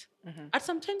do it. And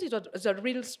sometimes it was a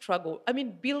real struggle. I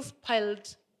mean, bills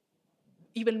piled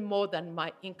even more than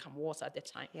my income was at the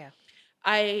time. Yeah.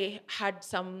 I had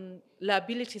some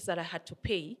liabilities that I had to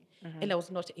pay, and I was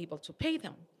not able to pay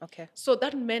them. Okay. So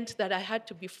that meant that I had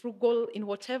to be frugal in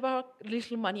whatever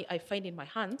little money I find in my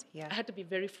hand. Yeah. I had to be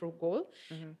very frugal,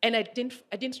 and I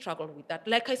didn't struggle with that.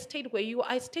 Like I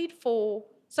stayed for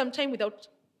some time without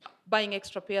buying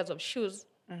extra pairs of shoes,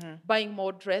 buying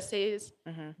more dresses,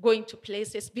 going to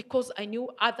places, because I knew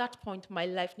at that point my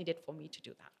life needed for me to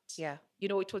do that. Yeah.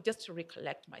 It was just to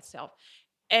recollect myself.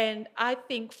 And I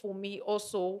think for me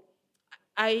also,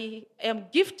 I am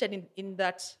gifted in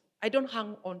that I don't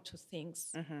hang on to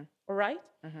things. All right?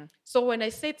 So when I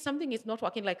said something is not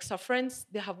working, like some friends,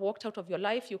 they have walked out of your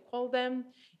life, you call them,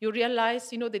 you realize,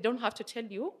 they don't have to tell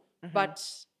you, but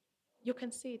you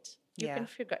can see it, you Yeah. can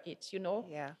figure it.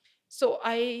 Yeah. So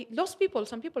I lost people.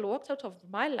 Some people walked out of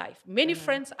my life. Many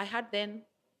friends I had then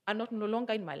are not no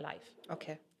longer in my life.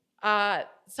 Okay.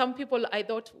 Some people I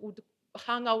thought would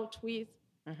hang out with,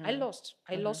 I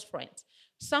lost friends.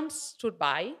 Some stood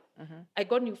by. I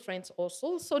got new friends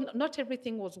also. So not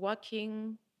everything was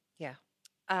working Yeah.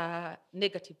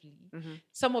 negatively.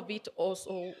 Some of it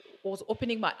also was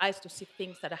opening my eyes to see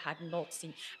things that I had not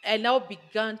seen. I now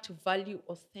began to value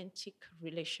authentic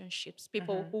relationships,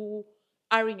 people who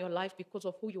are in your life because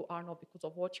of who you are, not because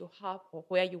of what you have or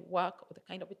where you work or the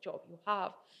kind of a job you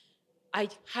have. I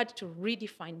had to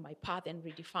redefine my path and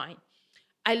redefine.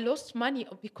 I lost money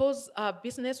because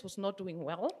business was not doing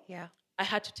well. Yeah. I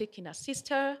had to take in a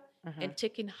sister and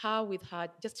take in her with her.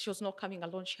 Just she was not coming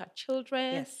alone. She had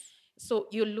children. Yes. So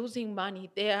you're losing money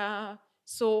there.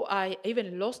 So I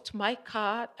even lost my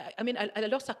car. I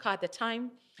lost a car at the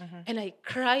time, and I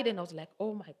cried and I was like,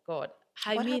 "Oh my God!"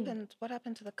 I What mean, happened? What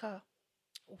happened to the car?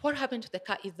 what happened to the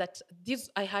car is that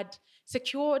I had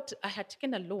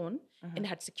taken a loan and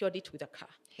had secured it with a car.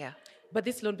 Yeah. But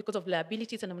this loan, because of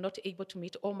liabilities and I'm not able to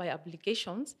meet all my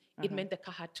obligations, it meant the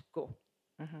car had to go.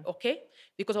 Okay?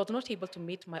 Because I was not able to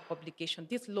meet my obligation.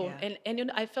 This loan, Yeah.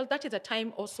 and I felt that is a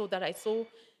time also that I saw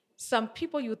some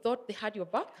people you thought they had your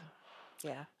back,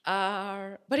 Yeah.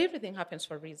 but everything happens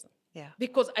for a reason. Yeah.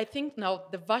 Because I think now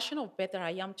the version of Beth that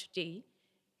I am today,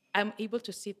 I'm able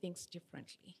to see things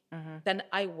differently than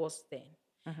I was then.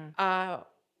 Uh,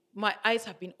 my eyes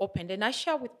have been opened, and I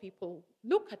share with people: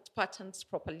 look at patterns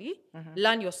properly,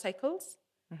 learn your cycles,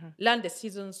 learn the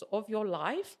seasons of your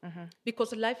life,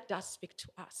 because life does speak to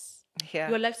us. Yeah.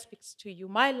 Your life speaks to you.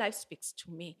 My life speaks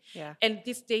to me. Yeah. And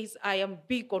these days, I am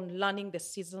big on learning the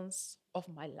seasons of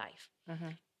my life.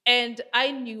 And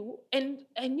I knew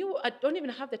I don't even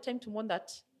have the time to mourn that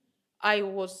I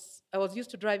was used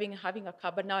to driving and having a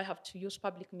car, but now I have to use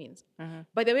public means.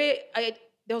 By the way,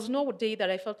 there was no day that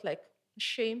I felt like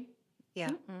shame.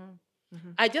 Yeah.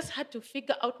 I just had to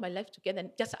figure out my life together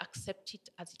and just accept it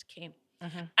as it came.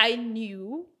 I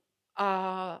knew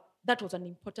that was an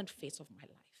important phase of my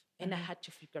life, and I had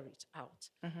to figure it out.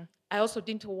 I also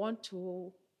didn't want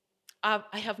to.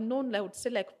 I have known, I would say,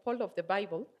 like Paul of the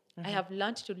Bible, I have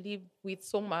learned to live with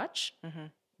so much,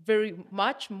 very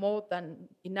much more than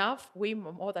enough, way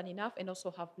more than enough, and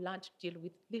also have learned to deal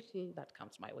with little that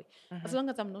comes my way. As long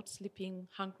as I'm not sleeping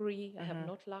hungry, I have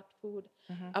not lacked food,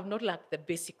 I've not lacked the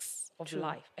basics of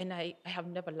life, and I have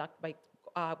never lacked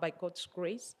by God's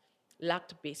grace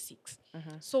lacked basics.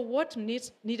 So what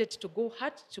needed to go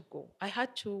had to go. I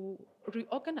had to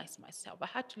reorganize myself. I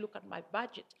had to look at my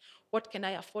budget. What can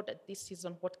I afford at this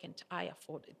season? What can't I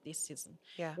afford at this season?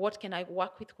 Yeah. What can I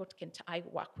work with? What can't I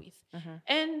work with?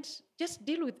 And just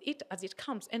deal with it as it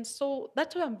comes. And so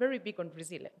that's why I'm very big on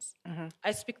resilience.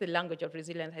 I speak the language of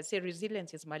resilience. I say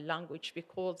resilience is my language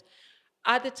because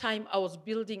at the time I was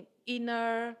building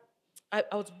inner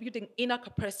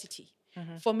capacity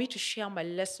for me to share my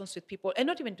lessons with people and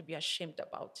not even to be ashamed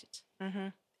about it.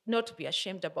 Not to be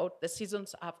ashamed about the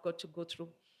seasons I've got to go through.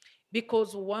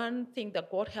 Because one thing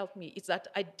that God helped me is that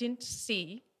I didn't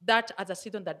see that as a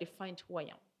season that defined who I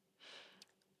am.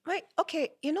 Right.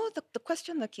 Okay. The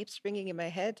question that keeps ringing in my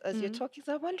head as you're talking,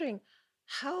 so I'm wondering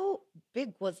how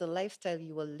big was the lifestyle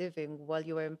you were living while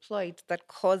you were employed that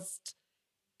caused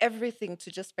everything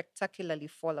to just spectacularly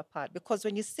fall apart? Because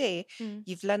when you say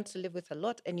you've learned to live with a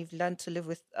lot and you've learned to live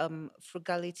with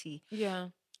frugality, Yeah.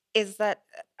 is that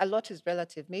a lot is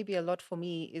relative? Maybe a lot for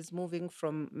me is moving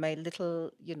from my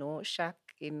little, shack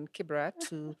in Kibra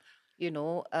to,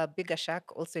 a bigger shack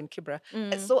also in Kibra.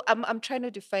 So I'm trying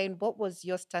to define what was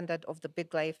your standard of the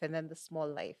big life and then the small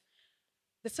life.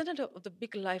 The standard of the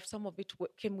big life, some of it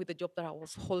came with the job that I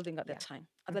was holding at the Yeah. time.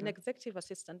 As an executive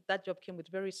assistant, that job came with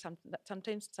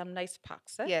sometimes some nice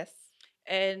perks. Yes.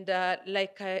 And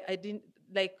I didn't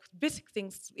like basic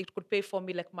things it could pay for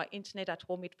me, like my internet at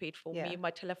home, it paid for Yeah. me, my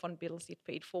telephone bills, it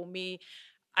paid for me.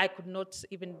 I could not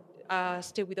even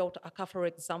stay without a car, for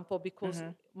example, because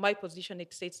my position,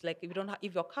 it says like if you don't have,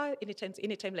 if your car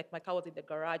anytime like my car was in the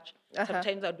garage, Uh-huh.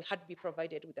 sometimes I had to be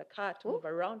provided with a car to Ooh. move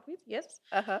around with. Yes,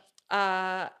 Uh-huh.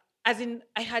 uh, as in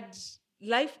I had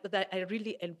life that I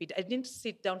really envied. I didn't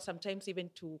sit down sometimes even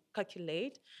to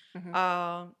calculate.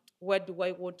 where do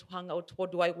I want to hang out?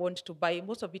 What do I want to buy?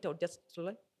 Most of it, I'll just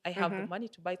like, I have the Mm-hmm. money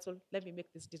to buy, so let me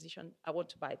make this decision. I want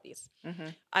to buy this. Mm-hmm.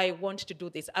 I want to do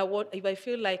this. I want, if I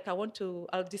feel like I want to,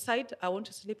 I'll decide I want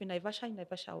to sleep in Naivasha. In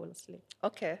Naivasha, I will sleep.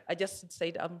 Okay. I just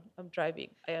said I'm driving.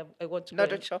 I want to go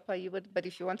Not a and chopper, you would, but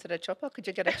if you wanted a chopper, could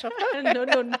you get a chopper? no,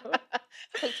 no, no.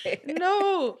 Okay.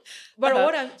 No, but Uh-huh.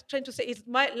 what I'm trying to say is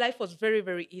my life was very,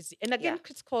 very easy. And Yeah. again,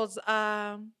 it's because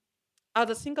I was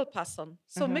a single person.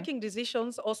 So Mm-hmm. making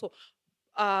decisions also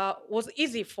was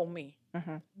easy for me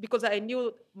Mm-hmm. because I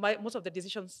knew most of the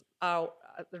decisions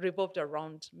revolved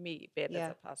around me, Beth, as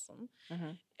Yeah. a person.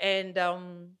 Mm-hmm. And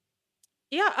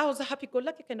yeah, I was a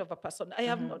happy-go-lucky kind of a person. I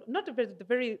am Mm-hmm. not the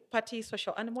very party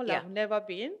social animal. Yeah. I've never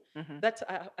been. Mm-hmm. That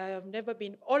I have never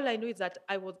been. All I know is that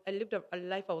I lived a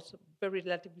life I was very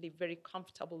relatively very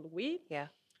comfortable with. Yeah.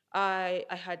 I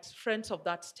had friends of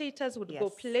that status, would go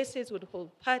Yes. places, would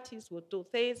hold parties, would do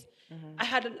things. Mm-hmm. I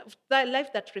had that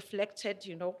life that reflected,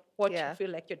 what you Yeah. feel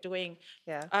like you're doing.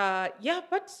 Yeah. Yeah,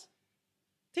 but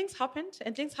things happened,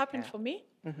 and things happened Yeah. for me.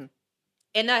 Mm-hmm.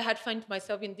 And I had find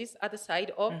myself in this other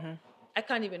side of Mm-hmm. I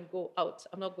can't even go out.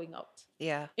 I'm not going out.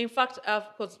 Yeah. In fact,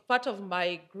 because part of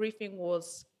my grieving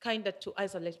was kind of to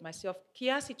isolate myself,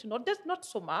 kiasi to not, that's not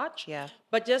so much, Yeah.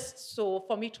 but just so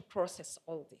for me to process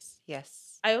all this.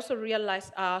 Yes. I also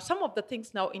realized some of the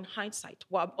things now in hindsight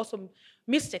were also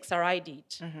mistakes that I did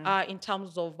Mm-hmm. in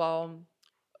terms of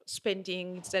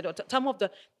spending instead of some of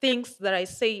the things that I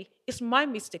say is my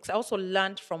mistakes. I also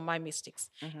learned from my mistakes.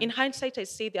 Mm-hmm. In hindsight, I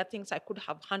say there are things I could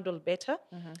have handled better.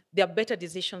 Mm-hmm. There are better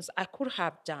decisions I could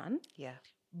have done. Yeah.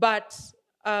 But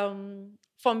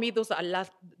for me, those are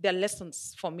they're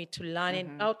lessons for me to learn and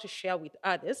Mm-hmm. how to share with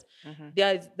others. Mm-hmm.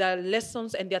 There are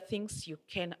lessons and there are things you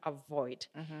can avoid.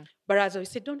 Mm-hmm. But as I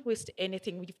said, don't waste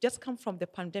anything. We've just come from the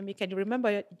pandemic. And you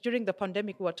remember during the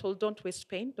pandemic, we were told, don't waste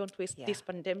pain, don't waste Yeah. this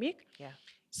pandemic. Yeah.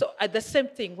 So at the same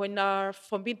thing, when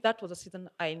for me, that was a season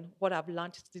what I've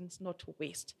learned is not to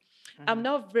waste. I'm Mm-hmm.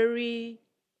 now very,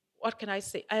 what can I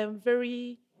say? I am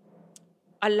very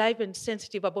alive and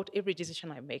sensitive about every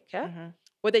decision I make, Mm-hmm.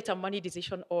 whether it's a money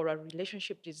decision or a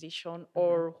relationship decision, Mm-hmm.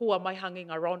 or who am I hanging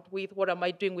around with, what am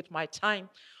I doing with my time,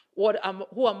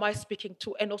 who am I speaking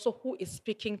to, and also who is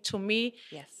speaking to me.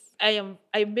 Yes.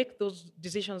 I make those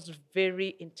decisions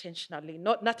very intentionally.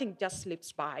 Nothing just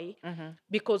slips by Mm-hmm.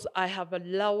 because I have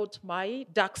allowed my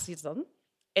dark season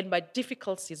and my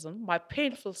difficult season, my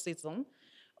painful season,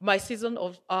 my season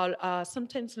of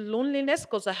sometimes loneliness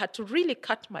because I had to really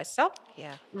cut myself,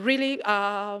 Yeah. really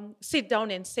sit down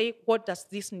and say, what does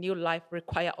this new life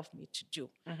require of me to do?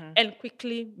 Mm-hmm. And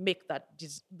quickly make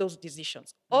those decisions.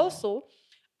 Mm-hmm. Also,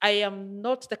 I am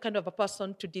not the kind of a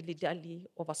person to dilly-dally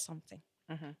over something.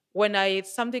 Mm-hmm. When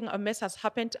a mess has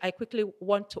happened, I quickly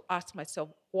want to ask myself,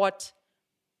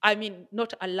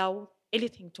 not allow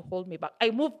anything to hold me back. I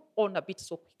move on a bit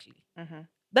so quickly. Mm-hmm.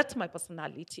 That's my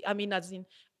personality. As in,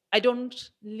 I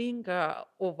don't linger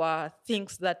over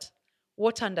things that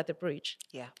water under the bridge,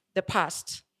 Yeah. the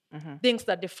past, Mm-hmm. things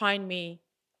that define me.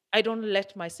 I don't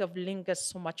let myself linger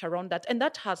so much around that. And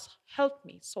that has helped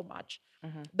me so much.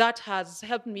 Mm-hmm. That has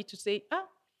helped me to say,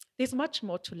 there's much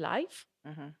more to life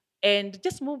Mm-hmm. and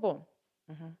just move on.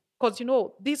 Mm-hmm. Because,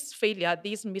 this failure,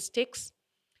 these mistakes,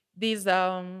 these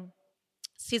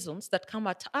seasons that come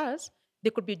at us, they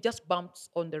could be just bumps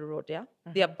on the road. Yeah,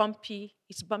 they are bumpy.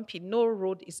 It's bumpy. No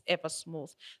road is ever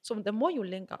smooth. So the more you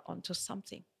linger onto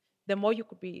something, the more you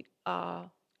could be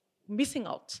missing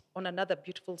out on another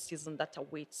beautiful season that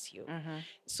awaits you. Mm-hmm.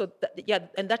 So yeah,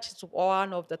 and that is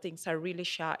one of the things I really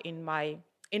share in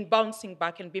bouncing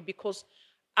back and be because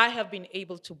I have been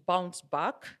able to bounce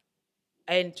back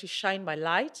and to shine my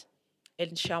light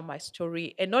and share my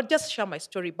story, and not just share my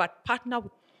story, but partner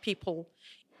with people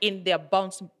in their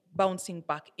bouncing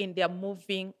back, in their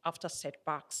moving after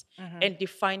setbacks, Mm-hmm. and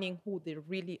defining who they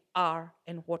really are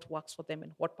and what works for them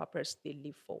and what purpose they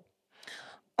live for.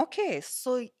 Okay,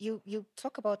 so you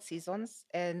talk about seasons,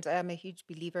 and I am a huge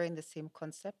believer in the same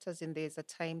concept, as in there's a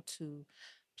time to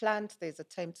plant, there's a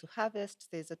time to harvest,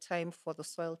 there's a time for the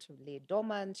soil to lay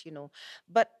dormant.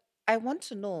 But I want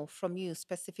to know from you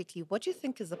specifically, what do you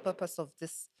think is the purpose of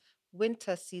this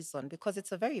winter season? Because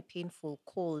it's a very painful,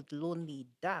 cold, lonely,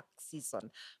 dark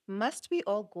season. Must we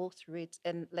all go through it?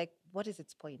 And like, what is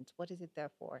its point? What is it there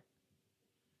for?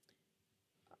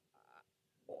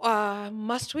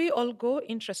 Must we all go?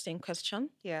 Interesting question.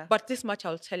 Yeah. But this much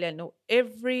I'll tell you, I know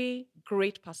every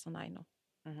great person I know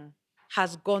Mm-hmm.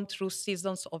 has gone through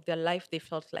seasons of their life they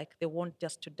felt like they want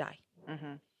just to die.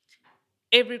 Mm-hmm.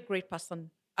 Every great person,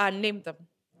 name them.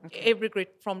 Okay. Every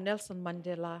great, from Nelson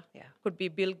Mandela, Yeah. could be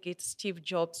Bill Gates, Steve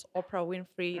Jobs, Oprah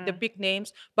Winfrey, the Mm. big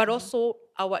names, but Mm-hmm. also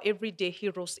our everyday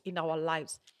heroes in our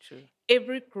lives. True.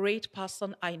 Every great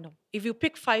person I know, if you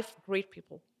pick five great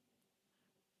people,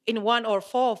 in one or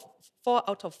four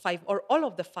out of five, or all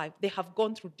of the five, they have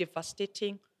gone through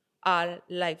devastating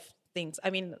life things. I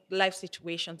mean, life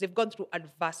situations. They've gone through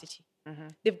adversity. Mm-hmm.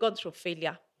 They've gone through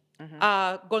failure,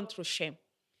 Mm-hmm. gone through shame.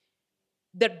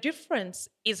 The difference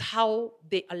is how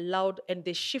they allowed and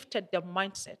they shifted their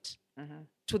mindset Mm-hmm.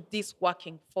 to this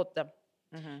working for them.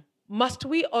 Mm-hmm. Must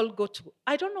we all go to?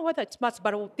 I don't know whether it's must,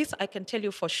 but this I can tell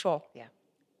you for sure. Yeah.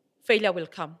 Failure will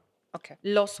come. Okay.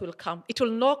 Loss will come. It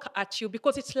will knock at you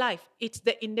because it's life. It's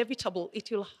the inevitable.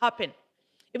 It will happen.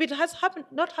 If it has happened,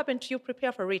 not happened to you,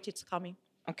 prepare for it. It's coming.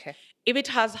 Okay. If it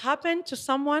has happened to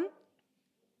someone,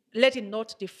 let it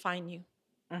not define you.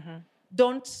 Mm-hmm.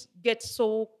 Don't get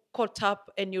so caught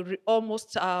up and you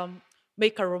almost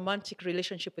make a romantic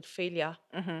relationship with failure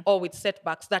Mm-hmm. or with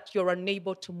setbacks that you're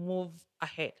unable to move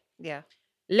ahead. Yeah.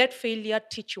 Let failure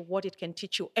teach you what it can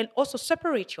teach you, and also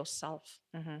separate yourself.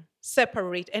 Mm-hmm.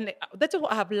 Separate. And that's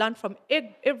what I have learned from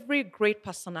every great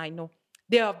person I know.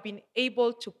 They have been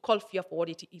able to call fear for what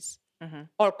it is, Mm-hmm.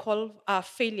 or call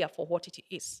failure for what it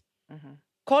is. Mm-hmm.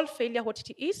 Call failure what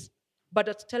it is,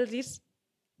 but tell this,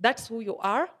 that's who you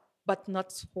are, but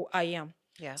not who I am.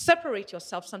 Yeah. Separate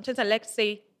yourself. Sometimes I like to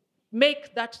say,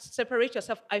 make that, separate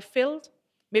yourself. I failed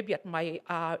maybe at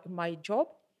my job,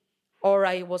 or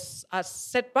I was a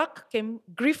setback came,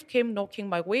 grief came knocking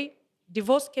my way,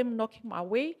 divorce came knocking my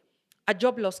way, a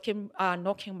job loss came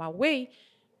knocking my way,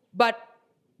 but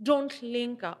don't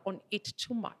linger on it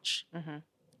too much, Mm-hmm.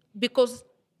 because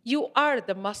you are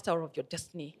the master of your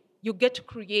destiny. You get to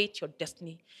create your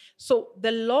destiny. So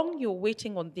the long you're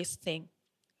waiting on this thing,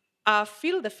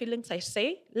 feel the feelings I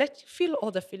say. Feel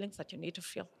all the feelings that you need to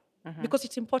feel, Mm-hmm. because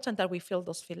it's important that we feel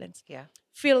those feelings. Yeah.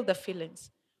 Feel the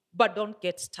feelings, but don't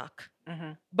get stuck.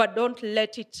 Mm-hmm. But don't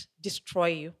let it destroy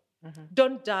you. Mm-hmm.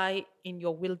 Don't die in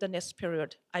your wilderness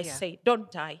period. I Yeah. say,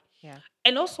 don't die. Yeah.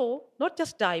 And also, not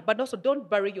just die, but also don't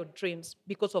bury your dreams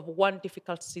because of one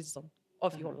difficult season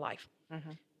of your life.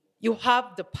 Mm-hmm. You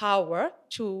have the power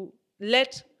to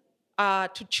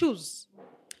to choose.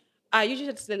 Usually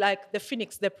it's like the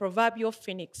phoenix, the proverbial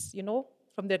phoenix,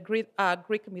 from the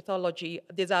Greek mythology.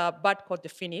 There's a bird called the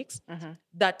phoenix Mm-hmm.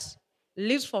 that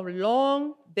lives for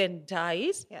long, then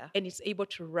dies, Yeah. and is able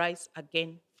to rise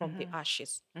again from the Mm-hmm.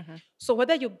 ashes. Mm-hmm. So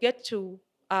whether you get to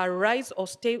rise or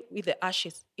stay with the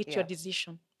ashes, it's your Yeah.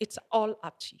 decision. It's all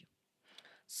up to you.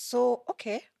 So,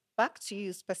 okay, back to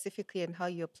you specifically and how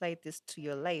you applied this to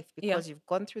your life, Yeah. because you've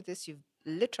gone through this. You've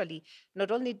literally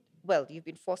not only, well, you've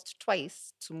been forced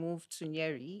twice to move to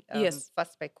Nyeri, Yes.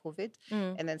 first by COVID,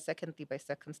 Mm. and then secondly by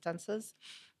circumstances.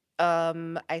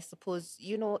 I suppose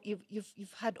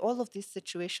you've had all of these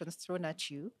situations thrown at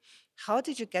you. How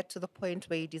did you get to the point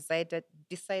where you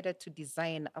decided to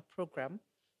design a program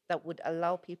that would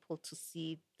allow people to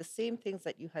see the same things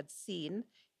that you had seen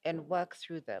and work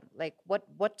through them? Like what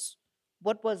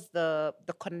was the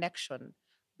connection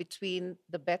between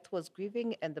the Beth who was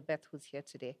grieving and the Beth who's here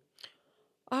today?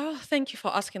 Thank you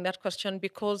for asking that question,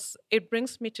 because it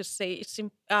brings me to say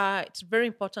it's very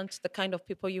important the kind of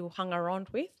people you hang around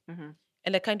with Mm-hmm.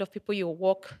 and the kind of people you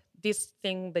walk this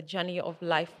thing, the journey of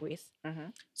life with.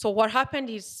 Mm-hmm. So what happened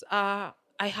is I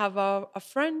have a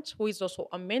friend who is also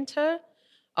a mentor,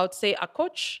 I would say a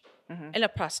coach Mm-hmm. and a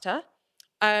pastor.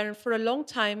 And for a long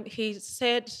time, he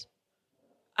said,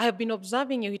 I have been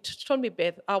observing you. He told me,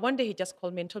 Beth, one day he just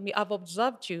called me and told me, I've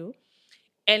observed you,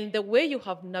 and the way you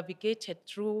have navigated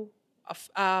through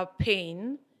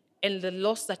pain and the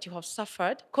loss that you have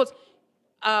suffered. Because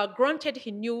granted,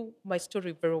 he knew my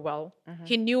story very well. Mm-hmm.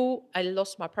 He knew I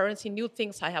lost my parents. He knew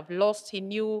things I have lost. He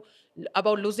knew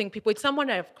about losing people. It's someone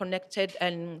I have connected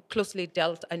and closely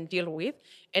dealt and deal with,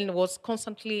 and was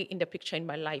constantly in the picture in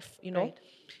my life. Right.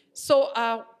 So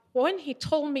when he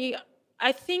told me,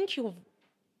 I think you've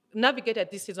navigated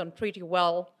this season pretty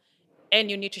well, and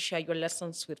you need to share your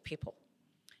lessons with people.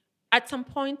 At some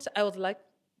point, I was like,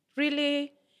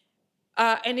 really?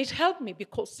 And it helped me,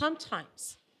 because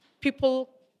sometimes people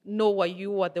know where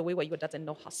you are the way where you doesn't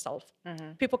know herself.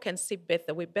 Mm-hmm. People can see Beth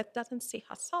the way Beth doesn't see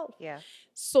herself. Yeah.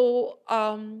 So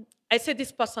I said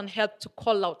this person helped to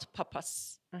call out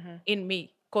purpose Mm-hmm. in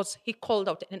me, because he called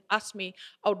out and asked me,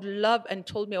 I would love, and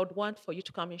told me I would want for you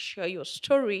to come and share your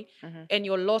story Mm-hmm. and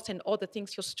your loss and all the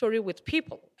things, your story with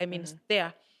people. I mean, it's Mm-hmm.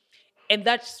 there. And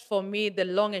that's for me the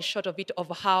long and short of it, of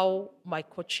how my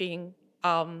coaching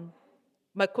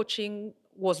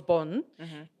was born.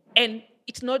 Mm-hmm. And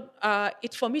it's not,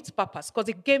 for me, it's purpose, because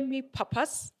it gave me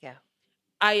purpose. Yeah.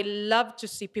 I love to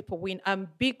see people win. I'm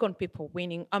big on people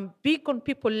winning. I'm big on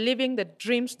people living the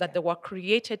dreams that Yeah. they were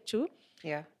created to.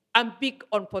 Yeah. I'm big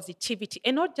on positivity,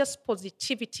 and not just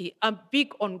positivity. I'm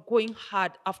big on going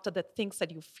hard after the things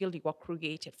that you feel you were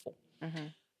created for. Mm-hmm.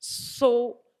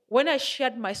 So when I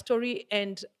shared my story,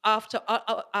 and after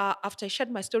I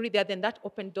shared my story there, then that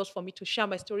opened doors for me to share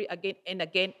my story again and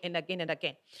again and again and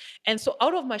again. And so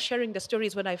out of my sharing the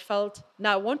stories, when I felt,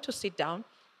 now I want to sit down,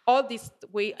 all this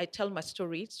way I tell my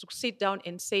story, to sit down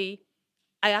and say,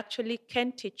 I actually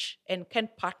can teach and can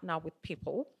partner with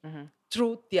people Mm-hmm.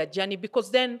 through their journey.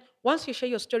 Because then once you share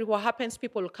your story, what happens,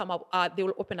 people will come up, they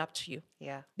will open up to you.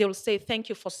 Yeah. They will say, thank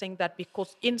you for saying that,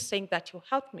 because in saying that, you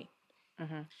helped me.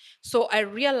 Mm-hmm. So I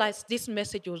realized this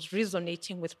message was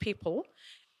resonating with people.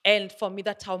 And for me,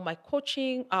 that's how my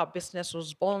coaching business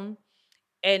was born.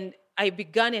 And I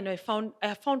began, and I found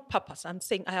purpose. I'm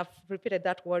saying, I have repeated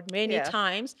that word many Yeah.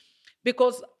 times,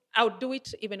 because I'll do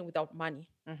it even without money.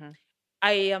 Mm-hmm.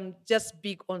 I am just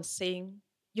big on saying,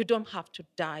 you don't have to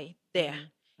die there. Mm-hmm.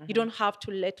 You Mm-hmm. don't have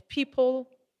to let people,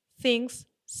 things,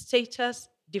 status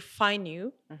define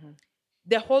you. Mm-hmm.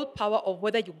 The whole power of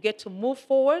whether you get to move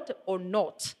forward or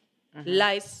not Mm-hmm.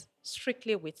 lies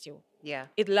strictly with you. Yeah.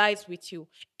 It lies with you.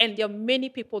 And there are many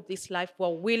people this life who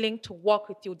are willing to work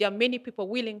with you. There are many people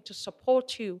willing to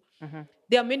support you. Mm-hmm.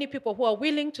 There are many people who are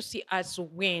willing to see us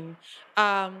win.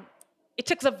 Um, it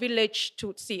takes a village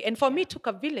to see. And for me, Yeah. it took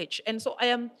a village. And so I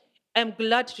am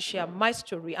glad to share my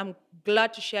story. I'm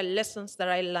glad to share lessons that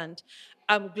I learned.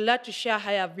 I'm glad to share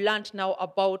how I've learned now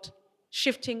about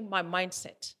shifting my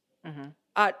mindset, Mm-hmm.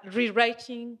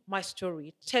 rewriting my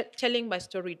story, telling my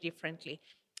story differently,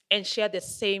 and share the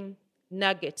same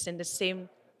nuggets and the same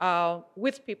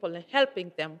with people and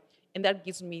helping them. And that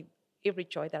gives me every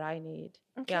joy that I need.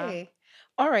 Yeah. Okay.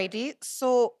 Alrighty.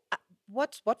 So,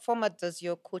 what format does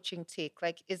your coaching take?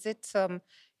 Like, is it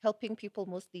helping people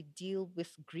mostly deal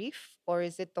with grief, or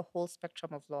is it the whole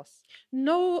spectrum of loss?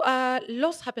 No,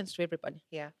 loss happens to everybody.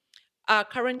 Yeah.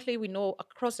 Currently, we know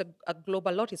across a globe,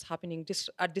 a lot is happening.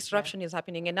 Yeah. Disruption is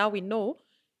happening, and now we know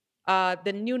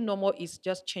the new normal is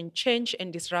just change. Change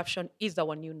and disruption is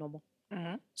our new normal.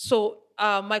 Mm-hmm. So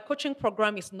my coaching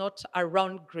program is not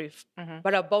around grief, Mm-hmm.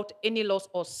 but about any loss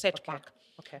or Okay. setback,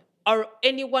 Okay. or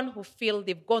anyone who feel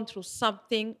they've gone through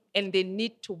something and they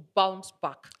need to bounce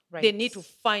back. They Right. need to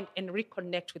find and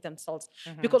reconnect with themselves.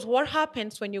 Mm-hmm. Because what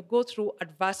happens when you go through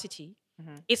adversity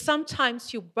Mm-hmm. is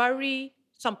sometimes you bury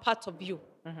some parts of you.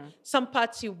 Mm-hmm. Some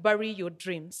parts you bury your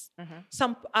dreams.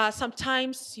 Mm-hmm.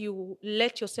 Sometimes you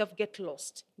let yourself get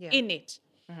lost Yeah. in it.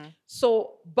 Mm-hmm.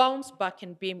 So Bounce Back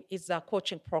and Beam is a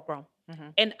coaching program. Mm-hmm.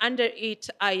 And under it,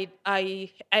 I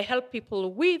help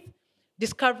people with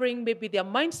discovering maybe their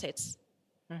mindsets,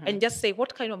 Mm-hmm. and just say,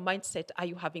 what kind of mindset are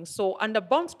you having? So under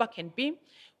Bounce Back and Beam,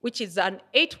 which is an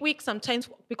 8 week, sometimes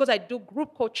because I do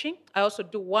group coaching, I also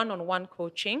do one-on-one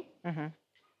coaching. Mm-hmm.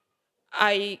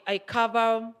 I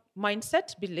cover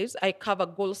mindset beliefs, I cover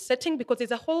goal setting, because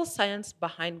there's a whole science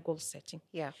behind goal setting.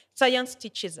 Yeah. Science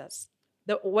teaches us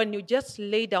that when you just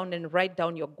lay down and write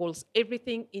down your goals,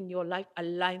 everything in your life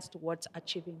aligns towards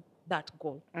achieving that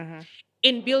goal. Mm-hmm.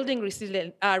 In building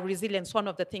resilience, one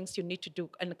of the things you need to do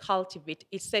and cultivate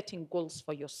is setting goals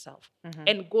for yourself, Mm-hmm.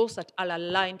 and goals that are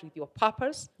aligned with your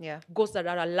purpose, Yeah. goals that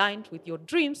are aligned with your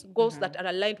dreams, goals Mm-hmm. that are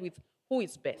aligned with who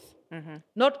is Beth. Mm-hmm.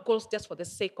 Not goals just for the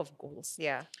sake of goals.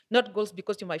 Yeah. Not goals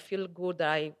because you might feel good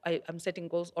that I'm setting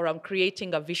goals or I'm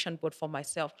creating a vision board for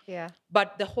myself. Yeah.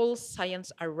 But the whole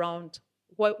science around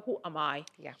who am I?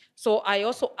 Yeah. So I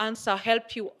also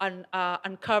help you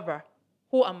uncover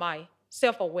who am I,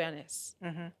 self awareness,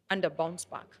 Mm-hmm. and a bounce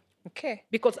back. Okay.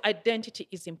 Because identity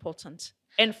is important.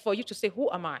 And for you to say, who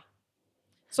am I?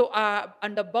 So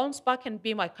under Bounce Back and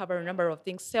Beam, I cover a number of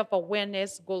things: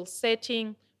 self-awareness, goal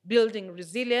setting, building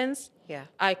resilience. Yeah.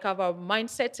 I cover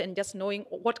mindsets and just knowing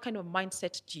what kind of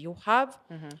mindset do you have.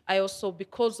 Mm-hmm. I also,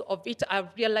 because of it, I've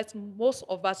realized most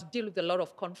of us deal with a lot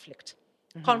of conflict.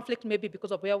 Mm-hmm. Conflict maybe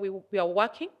because of where we are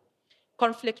working,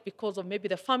 conflict because of maybe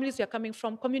the families we are coming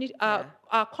from, community, Yeah.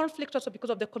 conflict also because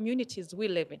of the communities we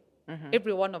live in. Mm-hmm.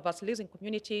 Every one of us lives in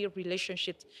community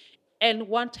relationships, and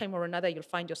one time or another you'll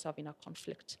find yourself in a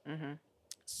conflict. Mm-hmm.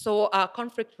 So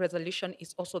conflict resolution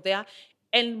is also there,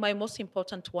 and my most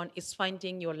important one is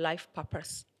finding your life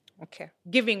purpose, Okay.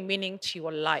 giving meaning to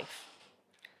your life.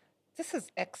 This is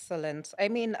excellent. I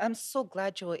mean, I'm so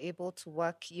glad you were able to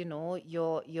work,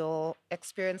 your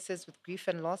experiences with grief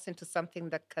and loss into something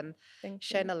that can Thank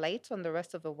shine you. a light on the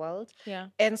rest of the world. Yeah.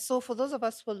 And so for those of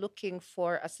us who are looking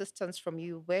for assistance from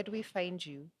you, where do we find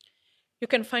you? You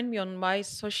can find me on my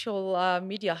social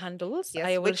media handles. Yes,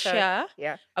 I will which are, share.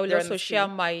 yeah, I will they're on the also share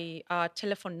screen. my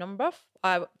telephone number.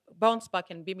 Bounce Back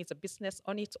and Beam is a business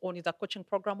on its own. It's a coaching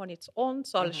program on its own.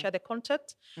 So I'll Mm-hmm. share the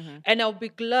contact, Mm-hmm. and I'll be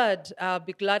glad.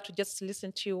 Be glad to just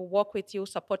listen to you, work with you,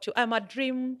 support you. I'm a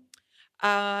dream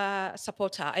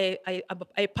supporter.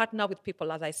 I partner with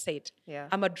people, as I said. Yeah.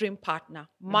 I'm a dream partner.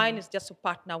 Mine Mm-hmm. is just to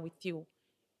partner with you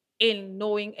in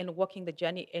knowing and walking the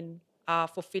journey and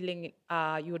fulfilling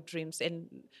your dreams and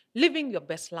living your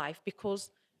best life, because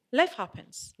life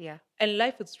happens Yeah. and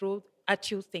life is through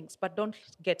at you things, but don't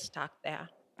get stuck there.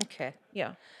 Okay.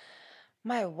 Yeah.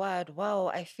 My word, wow,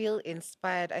 I feel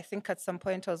inspired. I think at some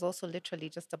point I was also literally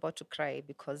just about to cry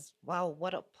because, wow,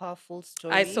 what a powerful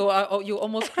I story. saw you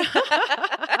almost cry.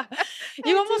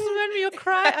 You I almost did. made me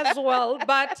cry as well.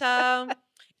 But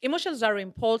emotions are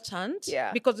important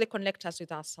Yeah, because they connect us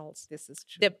with ourselves. this is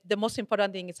true. The most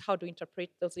important thing is how to interpret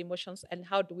those emotions and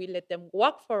how do we let them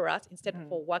work for us instead of Mhm.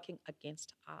 for working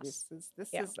against us. This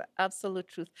Yeah. is the absolute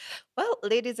truth. Well,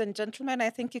 ladies and gentlemen, I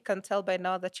think you can tell by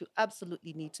now that you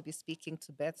absolutely need to be speaking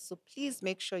to Beth. So please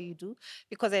make sure you do,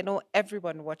 because I know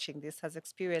everyone watching this has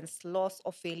experienced loss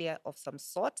or failure of some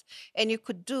sort, and you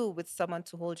could do with someone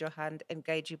to hold your hand and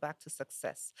guide you back to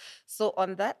success. So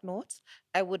on that note,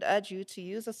 I would urge you to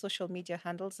use the social media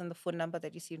handles and the phone number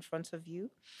that you see in front of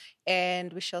you,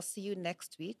 and we shall see you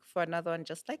next week for another one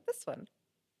just like this one.